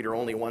average reader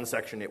only one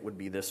section, it would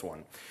be this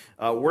one.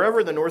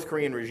 Wherever the North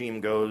Korean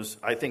regime goes,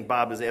 I think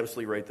Bob is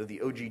absolutely right that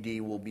the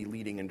OGD will be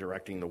leading and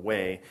directing the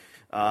way.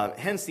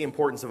 Hence the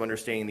importance of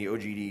understanding the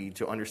OGD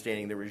to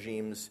understanding the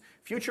regime's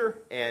future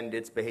and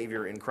its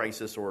behavior in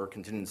crisis or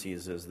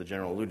contingencies, as the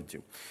general alluded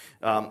to.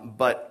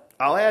 But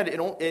I'll add, it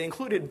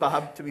included,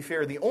 Bob, to be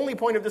fair, the only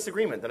point of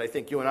disagreement that I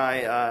think you and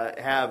I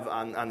have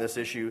on this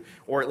issue,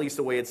 or at least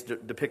the way it's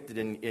depicted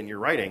in your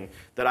writing,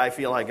 that I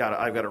feel I've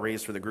got to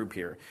raise for the group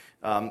here.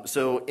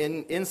 So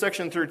in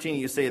Section 13,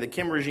 you say the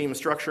Kim regime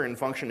structure and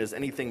function is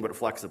anything but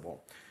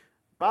flexible.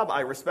 Bob,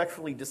 I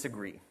respectfully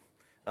disagree.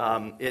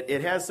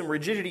 It has some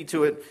rigidity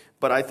to it,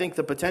 but I think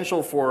the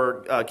potential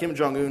for Kim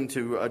Jong-un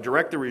to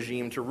direct the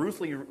regime to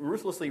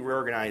ruthlessly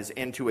reorganize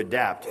and to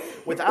adapt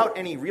without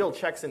any real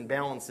checks and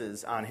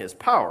balances on his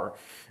power,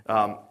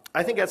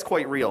 I think that's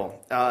quite real,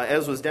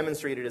 as was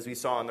demonstrated, as we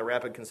saw, in the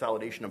rapid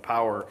consolidation of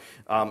power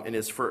in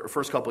his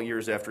first couple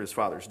years after his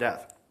father's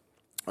death.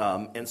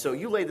 And so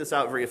you laid this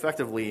out very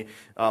effectively,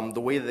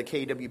 the way that the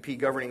KWP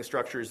governing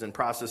structures and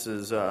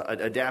processes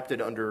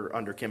adapted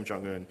under Kim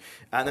Jong-un.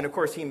 And then, of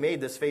course, he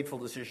made this fateful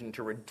decision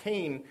to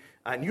retain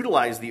and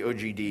utilize the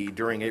OGD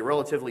during a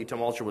relatively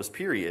tumultuous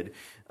period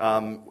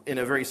in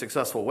a very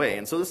successful way.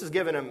 And so this has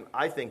given him,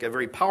 I think, a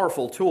very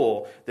powerful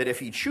tool that if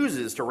he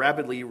chooses to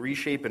rapidly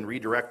reshape and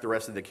redirect the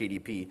rest of the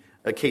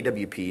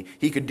KWP,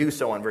 he could do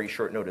so on very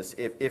short notice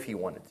if he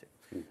wanted to.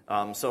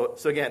 So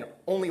again,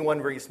 only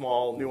one very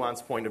small,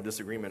 nuanced point of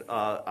disagreement.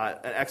 An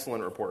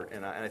excellent report,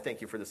 and I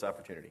thank you for this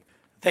opportunity.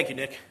 Thank you,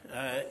 Nick,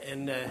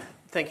 and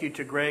thank you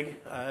to Greg,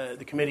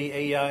 the committee,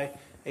 AEI,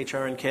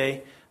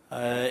 HRNK,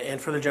 and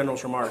for the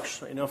general's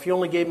remarks. You know, if you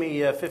only gave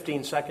me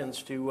 15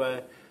 seconds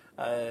to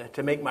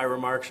make my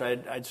remarks,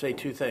 I'd say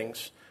two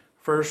things.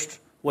 First,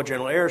 what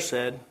General Ayers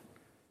said,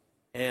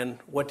 and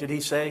what did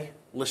he say?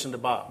 Listen to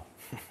Bob.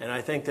 And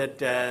I think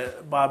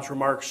that Bob's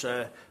remarks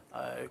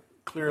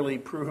clearly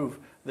prove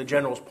the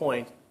general's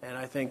point, and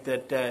I think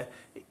that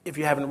if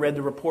you haven't read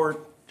the report,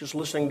 just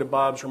listening to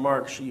Bob's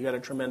remarks, you got a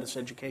tremendous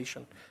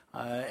education,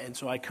 and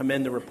so I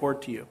commend the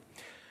report to you.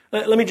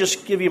 Let me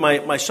just give you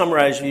my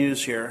summarized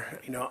views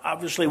here. You know,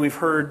 obviously we've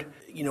heard,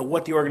 you know,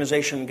 what the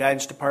Organization and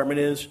Guidance Department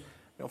is. You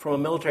know, from a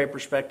military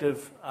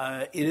perspective,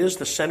 it is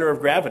the center of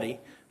gravity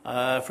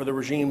for the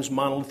regime's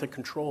monolithic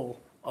control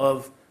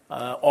of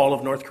all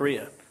of North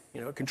Korea. You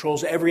know, it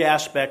controls every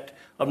aspect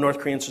of North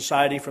Korean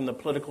society, from the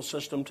political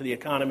system to the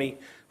economy,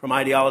 from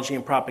ideology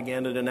and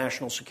propaganda to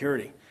national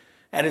security.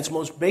 At its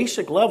most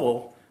basic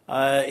level,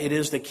 it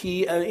is the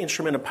key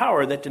instrument of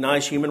power that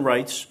denies human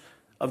rights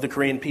of the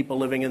Korean people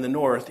living in the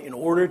North in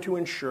order to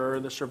ensure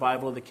the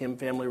survival of the Kim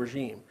family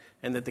regime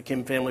and that the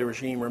Kim family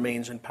regime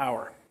remains in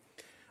power.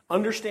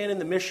 Understanding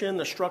the mission,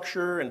 the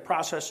structure, and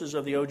processes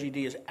of the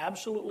OGD is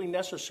absolutely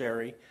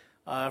necessary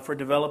for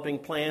developing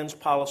plans,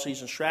 policies,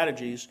 and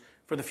strategies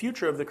for the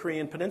future of the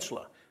Korean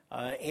Peninsula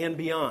and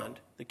beyond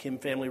the Kim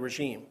family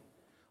regime.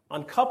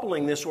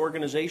 Uncoupling this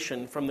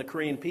organization from the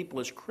Korean people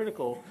is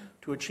critical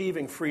to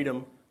achieving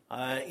freedom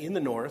in the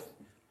North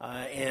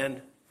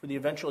and for the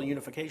eventual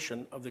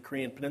unification of the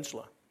Korean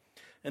Peninsula.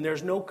 And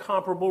there's no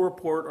comparable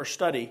report or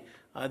study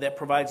that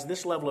provides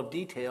this level of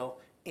detail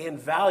and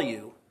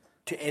value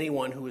to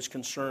anyone who is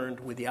concerned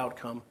with the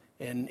outcome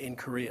in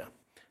Korea.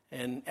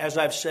 And as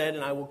I've said,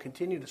 and I will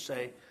continue to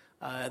say,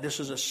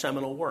 this is a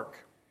seminal work.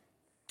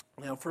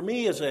 Now, for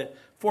me, as a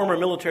former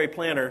military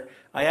planner,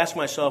 I ask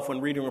myself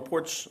when reading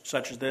reports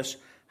such as this,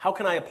 how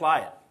can I apply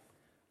it?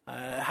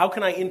 How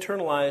can I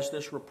internalize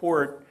this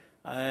report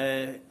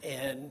and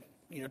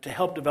to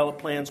help develop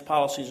plans,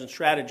 policies, and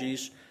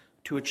strategies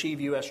to achieve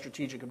U.S.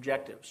 strategic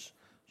objectives?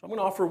 So I'm going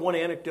to offer one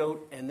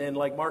anecdote, and then,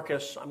 like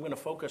Marcus, I'm going to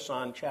focus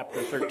on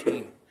Chapter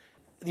 13.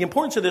 The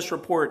importance of this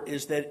report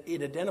is that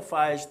it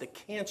identifies the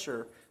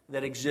cancer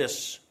that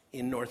exists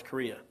in North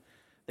Korea.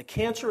 The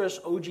cancerous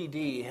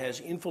OGD has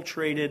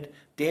infiltrated,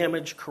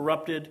 damaged,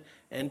 corrupted,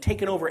 and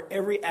taken over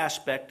every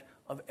aspect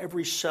of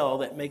every cell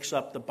that makes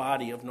up the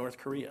body of North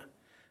Korea.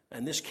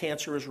 And this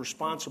cancer is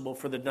responsible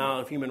for the denial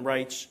of human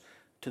rights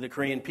to the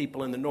Korean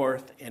people in the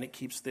North, and it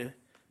keeps the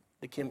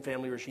Kim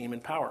family regime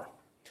in power.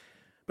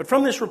 But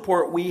from this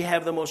report, we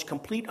have the most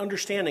complete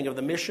understanding of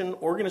the mission,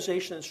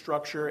 organization, and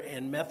structure,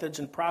 and methods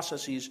and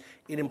processes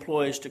it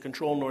employs to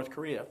control North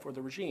Korea for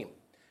the regime.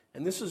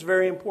 And this is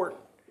very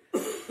important.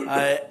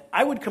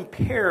 I would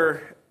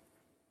compare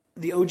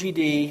the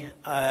OGD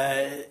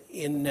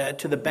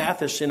to the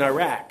Ba'athist in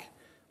Iraq,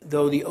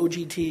 though the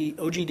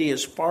OGD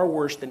is far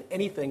worse than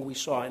anything we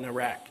saw in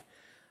Iraq.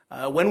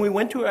 When we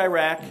went to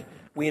Iraq,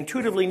 we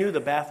intuitively knew the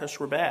Ba'athists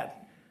were bad,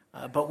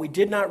 but we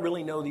did not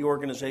really know the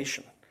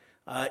organization.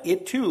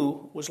 It,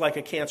 too, was like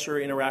a cancer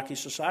in Iraqi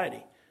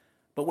society.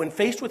 But when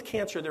faced with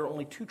cancer, there are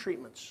only two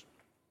treatments.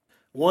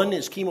 One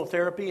is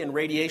chemotherapy and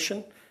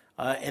radiation,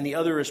 and the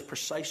other is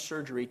precise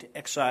surgery to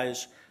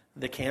excise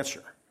the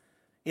cancer.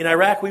 In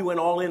Iraq, we went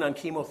all in on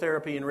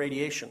chemotherapy and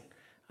radiation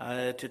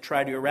to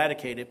try to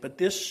eradicate it, but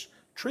this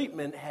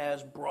treatment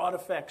has broad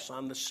effects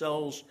on the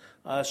cells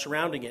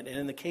surrounding it. And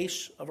in the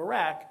case of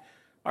Iraq,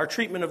 our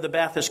treatment of the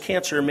Ba'athist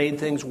cancer made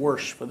things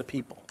worse for the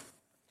people.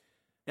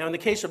 Now, in the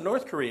case of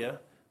North Korea,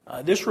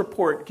 this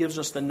report gives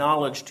us the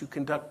knowledge to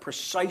conduct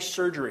precise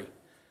surgery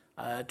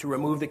to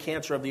remove the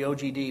cancer of the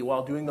OGD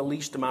while doing the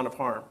least amount of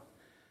harm.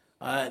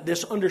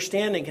 This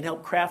understanding can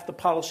help craft the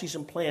policies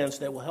and plans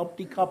that will help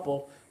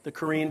decouple the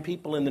Korean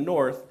people in the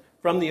North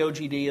from the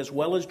OGD, as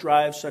well as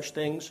drive such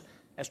things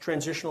as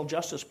transitional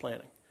justice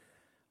planning.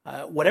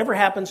 Whatever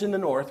happens in the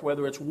North,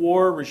 whether it's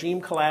war,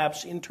 regime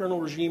collapse, internal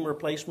regime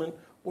replacement,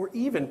 or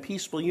even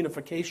peaceful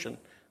unification,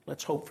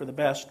 let's hope for the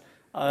best,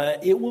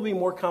 it will be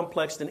more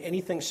complex than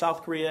anything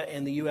South Korea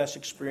and the U.S.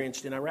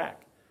 experienced in Iraq.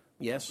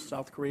 Yes,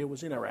 South Korea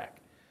was in Iraq.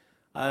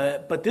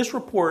 But this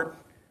report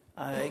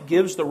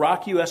gives the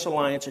ROK-U.S.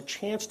 alliance a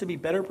chance to be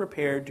better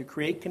prepared to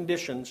create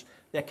conditions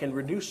that can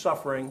reduce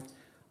suffering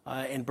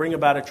and bring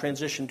about a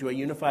transition to a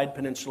unified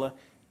peninsula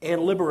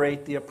and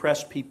liberate the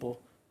oppressed people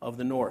of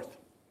the North.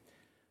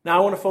 Now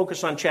I want to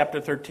focus on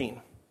Chapter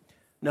 13.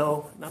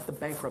 No, not the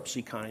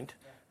bankruptcy kind.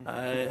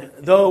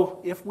 Though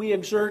if we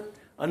exert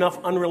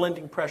enough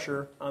unrelenting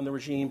pressure on the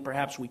regime,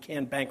 perhaps we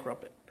can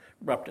bankrupt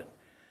it.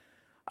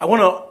 I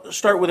want to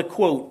start with a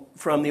quote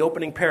from the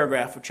opening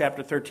paragraph of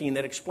Chapter 13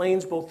 that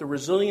explains both the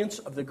resilience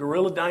of the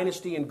guerrilla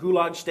dynasty and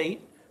Gulag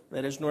state,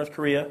 that is North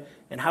Korea,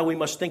 and how we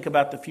must think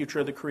about the future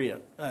of the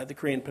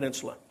Korean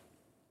Peninsula.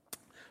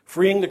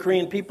 Freeing the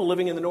Korean people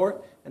living in the North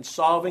and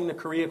solving the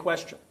Korea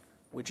question,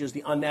 which is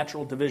the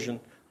unnatural division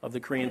of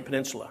the Korean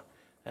Peninsula,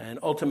 and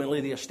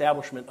ultimately the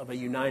establishment of a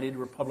united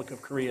Republic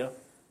of Korea,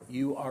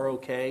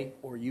 UROK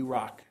or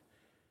UROK.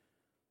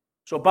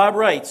 So Bob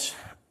writes,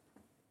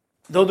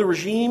 though the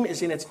regime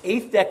is in its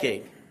 8th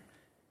decade,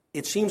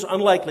 it seems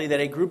unlikely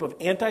that a group of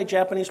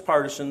anti-Japanese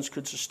partisans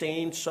could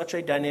sustain such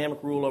a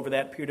dynamic rule over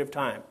that period of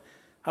time.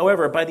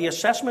 However, by the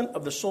assessment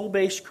of the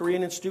Seoul-based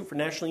Korean Institute for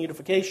National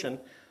Unification,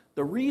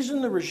 the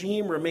reason the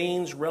regime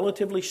remains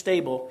relatively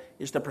stable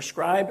is the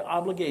prescribed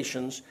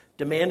obligations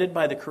demanded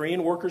by the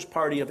Korean Workers'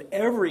 Party of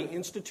every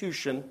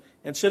institution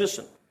and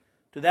citizen.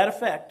 To that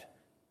effect,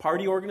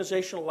 party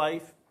organizational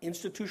life,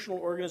 institutional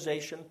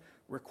organization,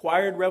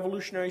 required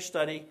revolutionary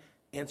study,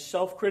 and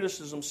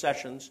self-criticism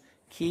sessions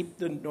keep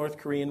the North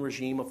Korean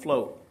regime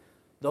afloat.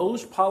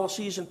 Those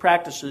policies and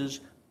practices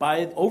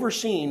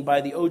overseen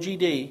by the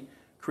OGD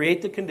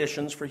create the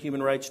conditions for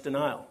human rights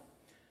denial.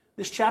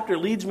 This chapter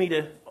leads me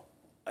to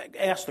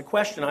ask the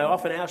question I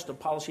often ask of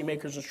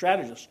policymakers and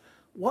strategists.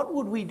 What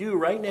would we do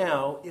right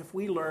now if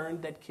we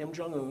learned that Kim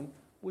Jong-un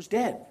was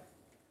dead?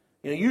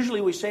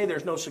 Usually we say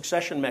there's no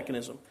succession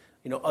mechanism,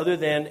 other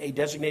than a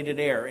designated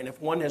heir. And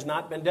if one has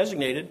not been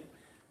designated,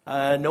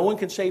 no one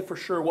can say for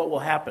sure what will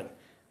happen.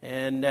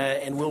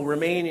 And will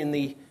remain in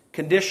the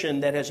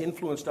condition that has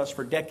influenced us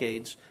for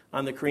decades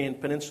on the Korean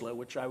Peninsula,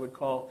 which I would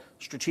call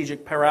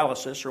strategic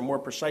paralysis, or more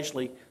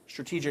precisely,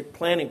 strategic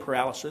planning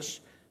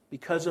paralysis,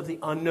 because of the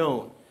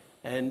unknown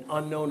and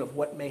unknown of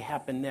what may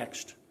happen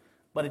next.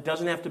 But it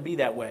doesn't have to be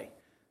that way.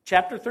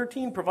 Chapter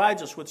 13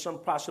 provides us with some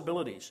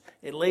possibilities.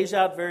 It lays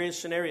out various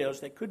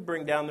scenarios that could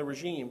bring down the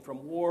regime,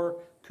 from war,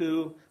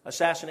 coup,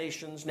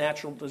 assassinations,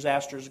 natural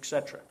disasters,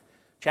 etc.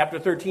 Chapter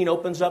 13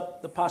 opens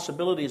up the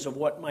possibilities of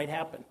what might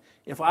happen.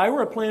 If I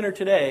were a planner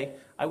today,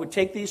 I would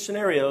take these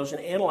scenarios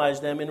and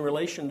analyze them in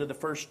relation to the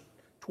first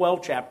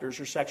 12 chapters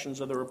or sections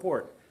of the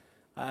report.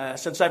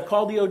 Since I've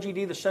called the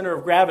OGD the center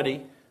of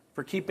gravity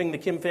for keeping the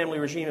Kim family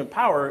regime in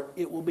power,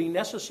 it will be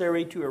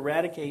necessary to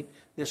eradicate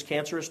this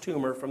cancerous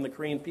tumor from the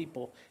Korean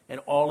people and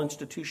all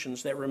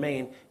institutions that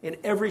remain in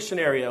every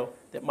scenario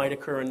that might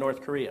occur in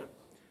North Korea.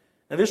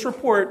 Now, this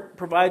report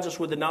provides us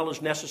with the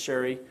knowledge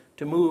necessary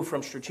to move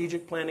from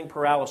strategic planning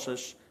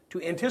paralysis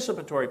to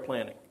anticipatory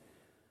planning.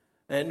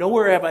 And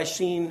nowhere have I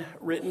seen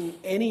written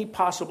any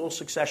possible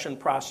succession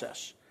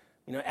process.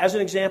 As an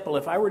example,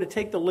 if I were to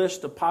take the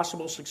list of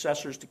possible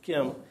successors to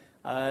Kim,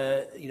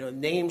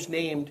 names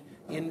named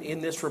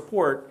in this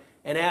report,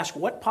 and ask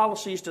what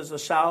policies does the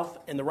South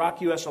and the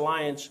ROK-U.S.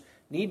 alliance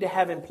need to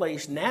have in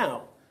place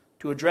now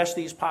to address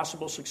these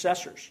possible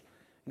successors?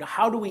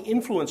 How do we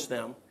influence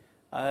them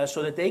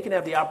so that they can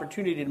have the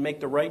opportunity to make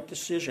the right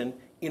decision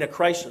in a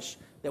crisis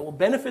that will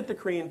benefit the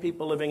Korean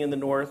people living in the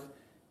North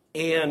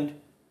and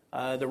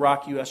the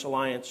ROK-U.S.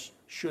 alliance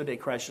should a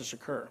crisis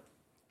occur?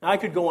 Now, I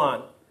could go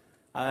on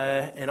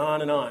and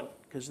on,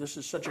 because this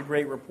is such a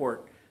great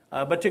report.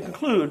 But to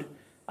conclude,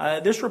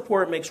 this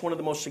report makes one of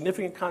the most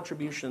significant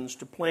contributions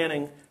to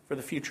planning for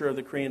the future of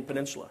the Korean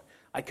Peninsula.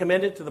 I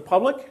commend it to the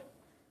public,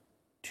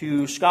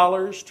 to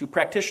scholars, to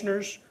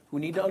practitioners who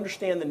need to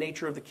understand the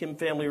nature of the Kim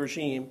family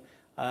regime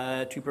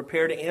to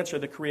prepare to answer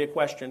the Korea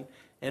question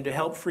and to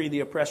help free the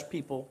oppressed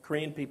people,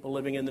 Korean people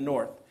living in the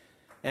North.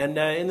 And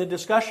in the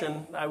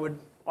discussion, I would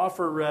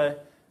offer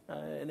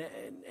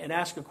and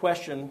ask a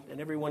question,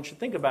 and everyone should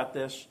think about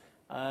this,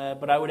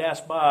 but I would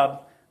ask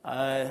Bob,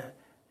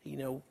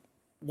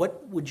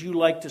 what would you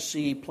like to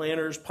see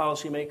planners,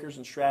 policymakers,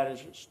 and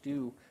strategists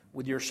do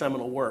with your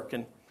seminal work?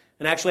 And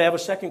actually, I have a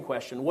second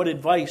question. What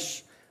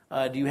advice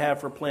do you have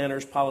for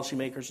planners,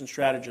 policymakers, and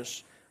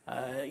strategists?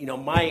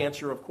 My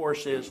answer, of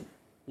course, is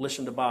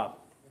listen to Bob.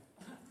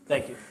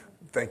 Thank you.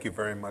 Thank you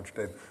very much,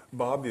 Dave.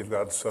 Bob, you've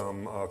got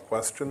some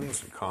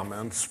questions,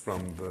 comments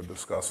from the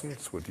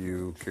discussants. Would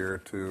you care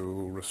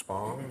to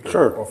respond?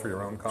 Sure. Offer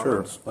your own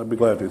comments? Sure. I'd be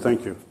glad to.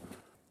 Thank you.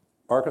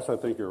 Marcus, I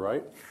think you're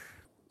right.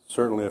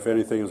 Certainly, if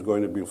anything is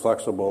going to be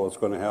flexible, it's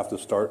going to have to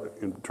start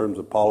in terms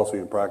of policy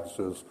and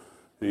practices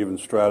even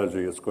strategy,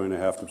 it's going to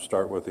have to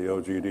start with the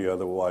OGD.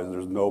 Otherwise,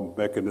 there's no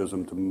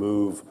mechanism to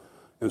move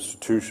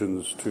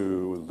institutions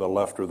to the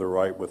left or the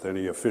right with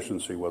any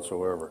efficiency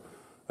whatsoever.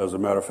 As a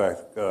matter of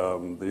fact,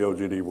 the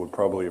OGD would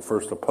probably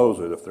first oppose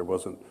it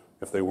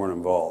if they weren't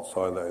involved.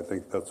 So I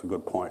think that's a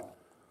good point.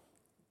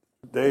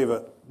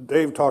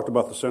 Dave talked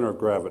about the center of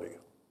gravity.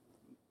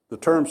 The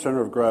term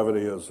center of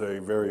gravity is a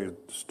very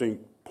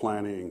distinct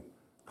planning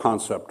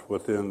concept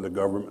within the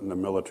government and the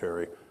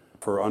military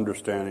for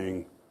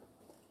understanding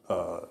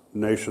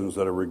nations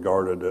that are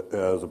regarded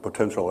as a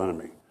potential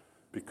enemy.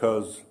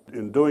 Because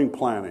in doing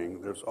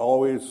planning, there's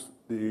always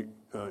the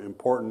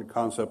important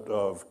concept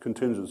of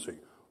contingency,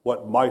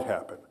 what might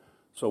happen.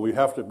 So we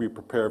have to be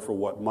prepared for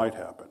what might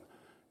happen.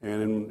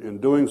 And in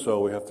doing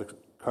so, we have to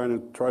kind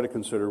of try to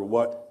consider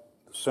what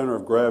the center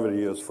of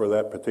gravity is for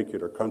that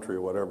particular country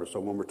or whatever. So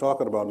when we're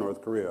talking about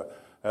North Korea,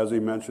 as he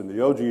mentioned, the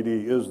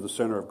OGD is the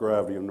center of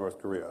gravity in North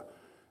Korea.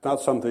 It's not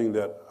something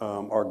that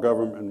our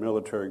government and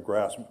military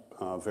grasp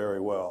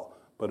very well,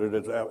 but it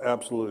is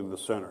absolutely the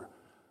center.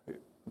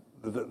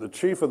 The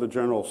chief of the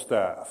general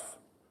staff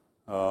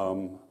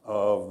of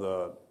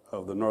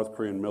the North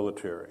Korean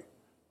military,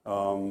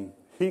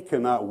 he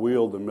cannot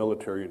wield the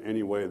military in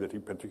any way that he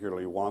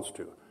particularly wants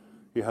to.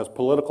 He has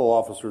political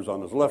officers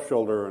on his left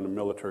shoulder and a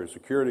military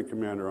security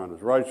commander on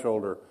his right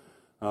shoulder,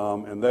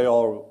 and they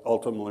all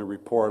ultimately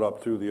report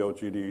up through the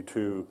OGD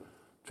to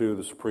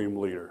the supreme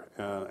leader.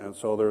 And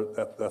so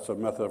that's a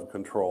method of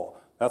control.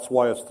 That's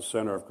why it's the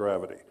center of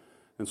gravity.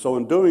 And so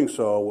in doing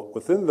so,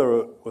 within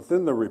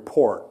the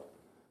report,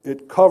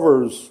 it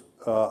covers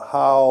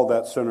how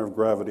that center of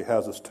gravity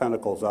has its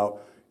tentacles out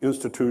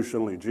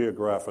institutionally,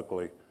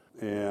 geographically.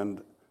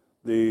 And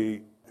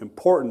the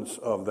importance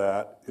of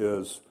that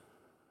is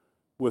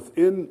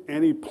within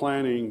any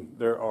planning,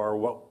 there are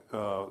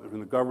in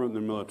the government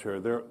and the military,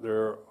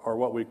 there are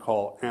what we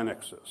call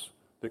annexes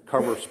that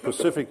cover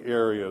specific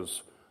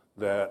areas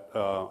that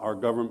our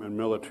government and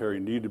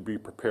military need to be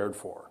prepared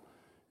for.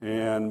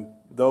 And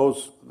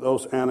those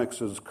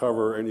annexes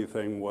cover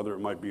anything, whether it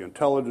might be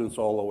intelligence,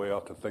 all the way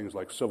up to things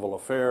like civil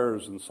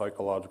affairs and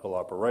psychological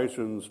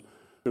operations.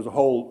 There's a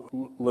whole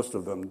list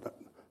of them,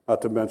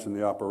 not to mention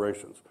the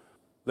operations.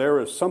 There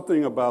is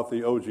something about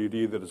the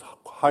OGD that is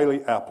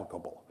highly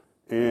applicable.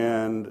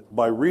 And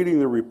by reading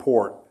the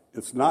report,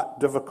 it's not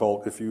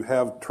difficult if you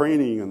have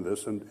training in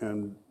this,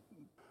 and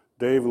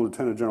Dave and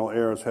Lieutenant General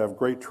Ayers have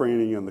great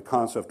training in the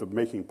concept of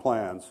making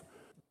plans.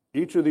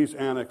 Each of these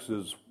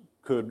annexes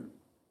could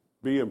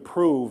be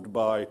improved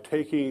by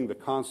taking the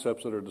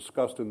concepts that are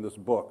discussed in this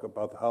book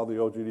about how the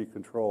OGD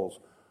controls,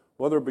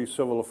 whether it be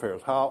civil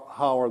affairs, how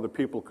are the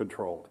people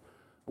controlled,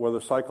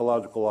 whether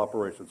psychological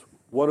operations,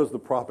 what is the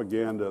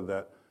propaganda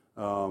that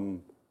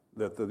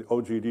the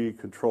OGD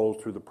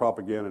controls through the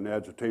propaganda and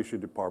agitation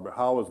department,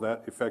 how is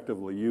that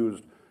effectively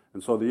used?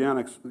 And so the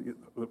annex,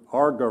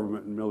 our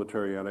government and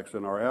military annex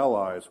and our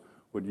allies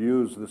would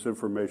use this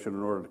information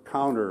in order to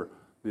counter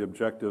the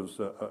objectives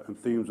and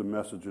themes and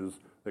messages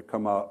that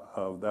come out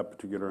of that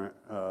particular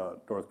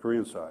North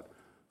Korean side.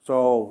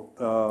 So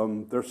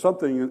there's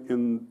something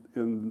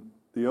in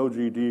the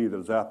OGD that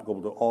is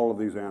applicable to all of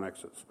these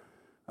annexes.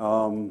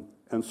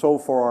 And so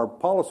for our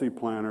policy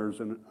planners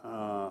and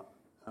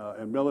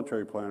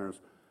military planners,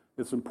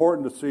 it's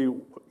important to see,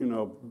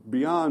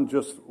 beyond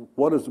just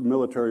what is the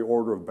military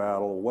order of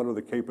battle, what are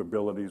the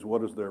capabilities,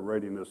 what is their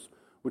readiness,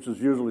 which is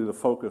usually the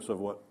focus of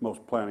what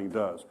most planning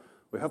does.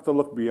 We have to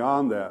look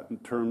beyond that in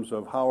terms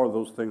of how are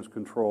those things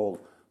controlled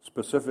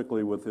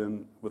specifically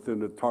within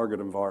the target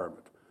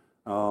environment.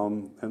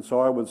 And so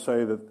I would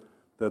say that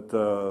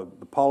the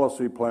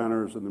policy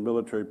planners and the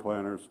military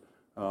planners,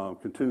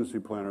 contingency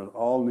planners,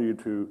 all need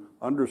to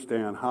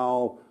understand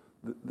how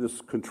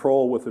this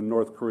control within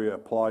North Korea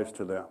applies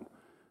to them.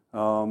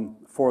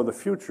 For the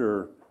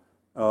future,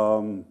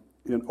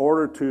 in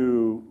order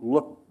to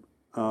look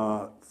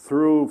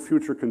through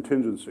future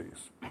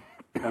contingencies,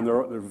 and there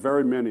are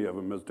very many of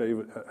them, as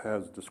David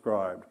has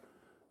described,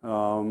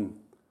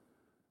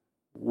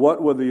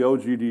 what would the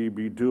OGD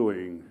be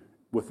doing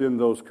within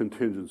those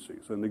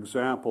contingencies? An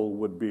example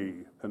would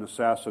be an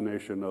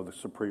assassination of the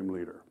supreme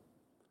leader.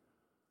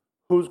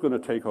 Who's going to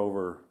take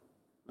over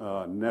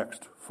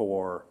next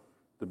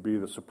to be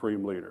the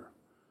supreme leader?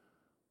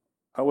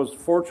 I was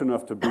fortunate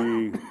enough to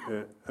be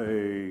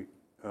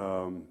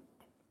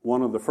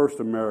one of the first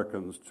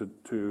Americans to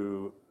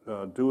do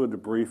a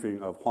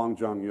debriefing of Hwang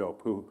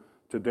Jong-yeop, who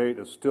to date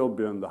has still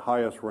been the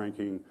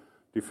highest-ranking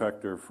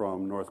defector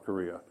from North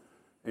Korea.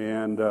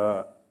 And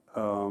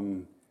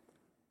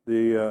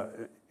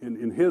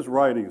in his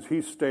writings,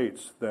 he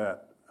states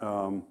that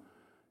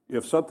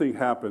if something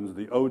happens,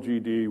 the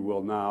OGD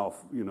will now,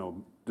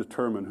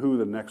 determine who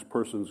the next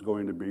person is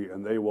going to be,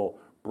 and they will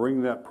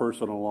bring that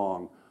person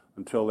along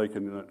until they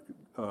can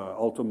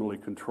ultimately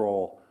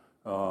control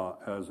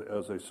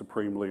as a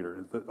supreme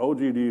leader. The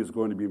OGD is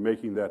going to be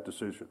making that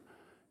decision.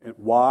 And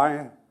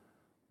why?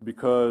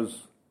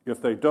 Because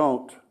if they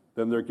don't,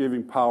 then they're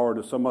giving power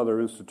to some other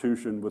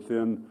institution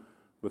within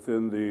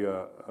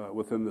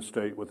the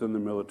state, within the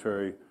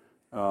military,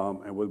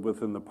 and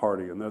within the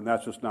party, and then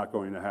that's just not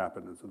going to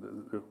happen.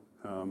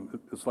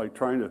 It's like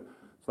trying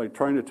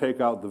to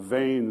take out the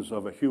veins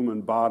of a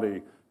human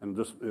body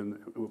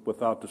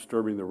without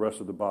disturbing the rest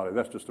of the body.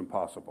 That's just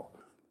impossible.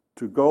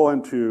 To go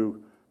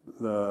into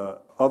the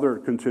other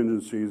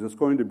contingencies, it's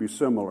going to be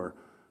similar,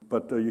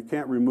 but you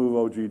can't remove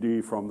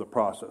OGD from the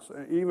process.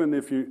 Even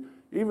if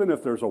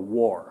there's a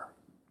war,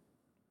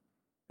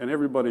 and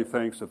everybody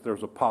thinks that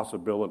there's a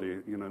possibility,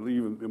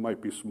 even it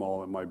might be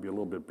small, it might be a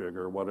little bit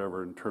bigger,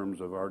 whatever, in terms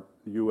of our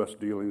U.S.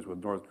 dealings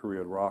with North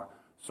Korea,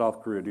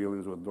 South Korea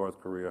dealings with North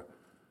Korea.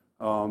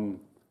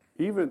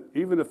 Even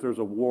if there's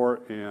a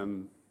war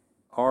and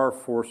our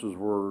forces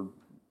were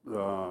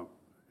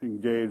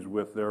engaged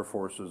with their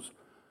forces,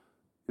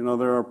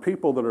 there are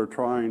people that are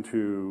trying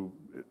to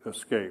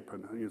escape,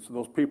 and so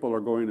those people are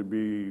going to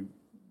be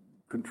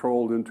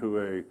controlled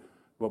into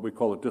what we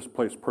call a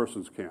displaced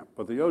persons camp.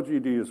 But the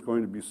OGD is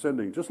going to be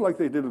sending, just like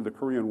they did in the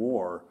Korean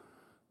War,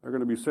 they're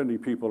going to be sending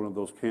people into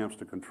those camps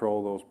to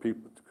control those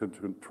people, to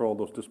control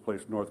those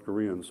displaced North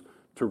Koreans,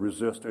 to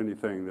resist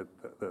anything that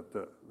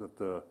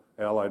the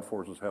Allied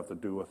forces have to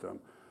do with them.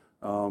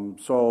 The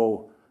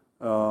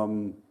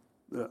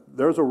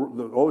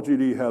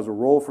OGD has a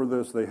role for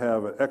this. They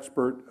have an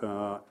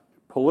expert,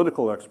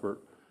 political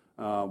expert,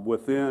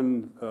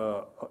 within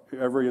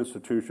every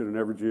institution and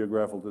every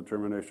geographical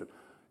determination.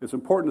 It's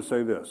important to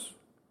say this.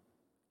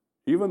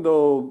 Even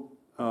though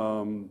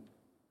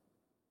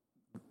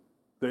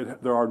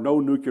there are no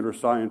nuclear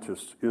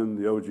scientists in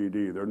the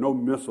OGD, there are no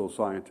missile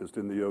scientists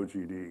in the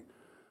OGD,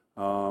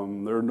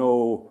 there are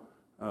no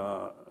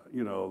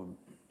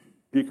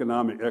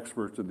economic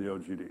experts in the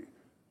OGD.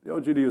 The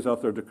OGD is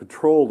out there to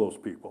control those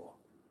people,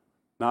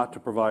 not to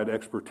provide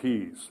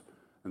expertise.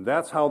 And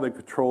that's how they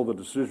control the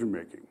decision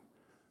making.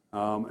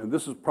 And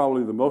this is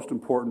probably the most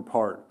important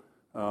part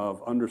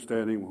of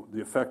understanding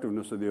the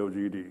effectiveness of the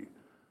OGD.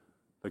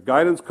 The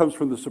guidance comes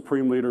from the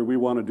Supreme Leader, we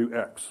want to do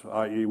X,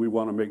 i.e. we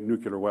want to make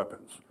nuclear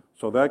weapons.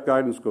 So that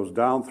guidance goes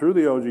down through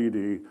the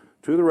OGD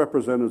to the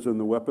representatives in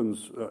the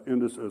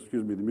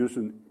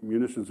the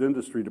munitions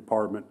industry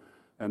department,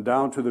 and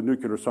down to the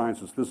nuclear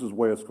scientists. This is the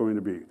way it's going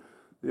to be.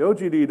 The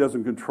OGD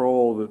doesn't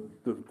control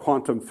the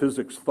quantum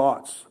physics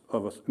thoughts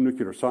of a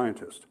nuclear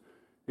scientist.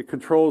 It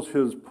controls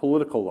his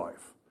political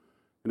life.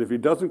 And if he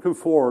doesn't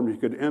conform, he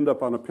could end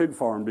up on a pig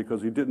farm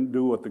because he didn't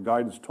do what the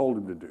guidance told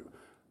him to do.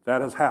 That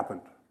has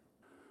happened.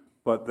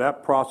 But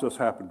that process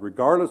happened,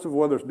 regardless of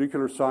whether it's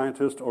nuclear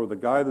scientist or the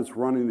guy that's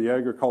running the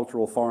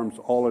agricultural farms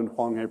all in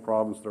Hwanghae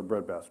province, their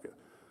breadbasket.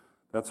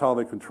 That's how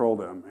they control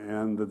them.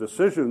 And the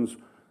decisions,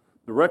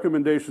 the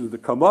recommendations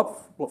that come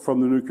up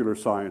from the nuclear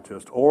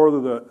scientist or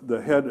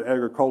the head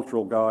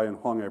agricultural guy in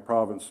Hwanghae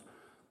province,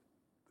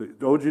 the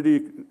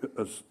OGD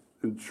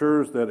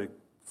ensures that it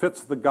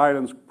fits the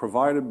guidance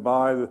provided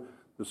by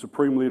the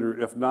Supreme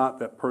Leader. If not,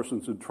 that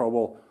person's in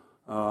trouble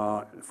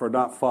for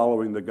not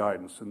following the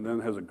guidance. And then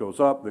as it goes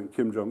up, then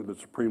Kim Jong, the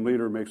Supreme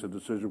Leader, makes a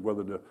decision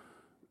whether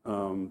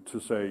to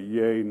say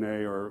yay,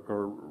 nay,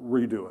 or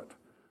redo it.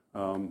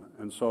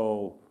 And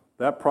so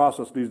that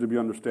process needs to be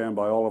understood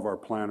by all of our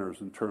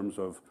planners in terms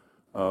of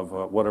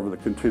whatever the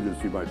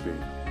contingency might be.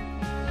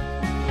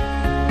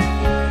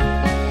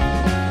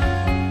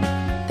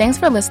 Thanks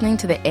for listening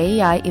to the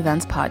AEI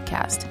Events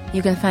Podcast.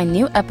 You can find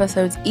new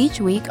episodes each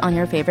week on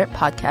your favorite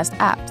podcast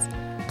apps.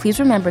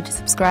 Please remember to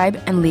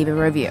subscribe and leave a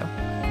review.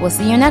 We'll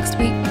see you next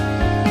week.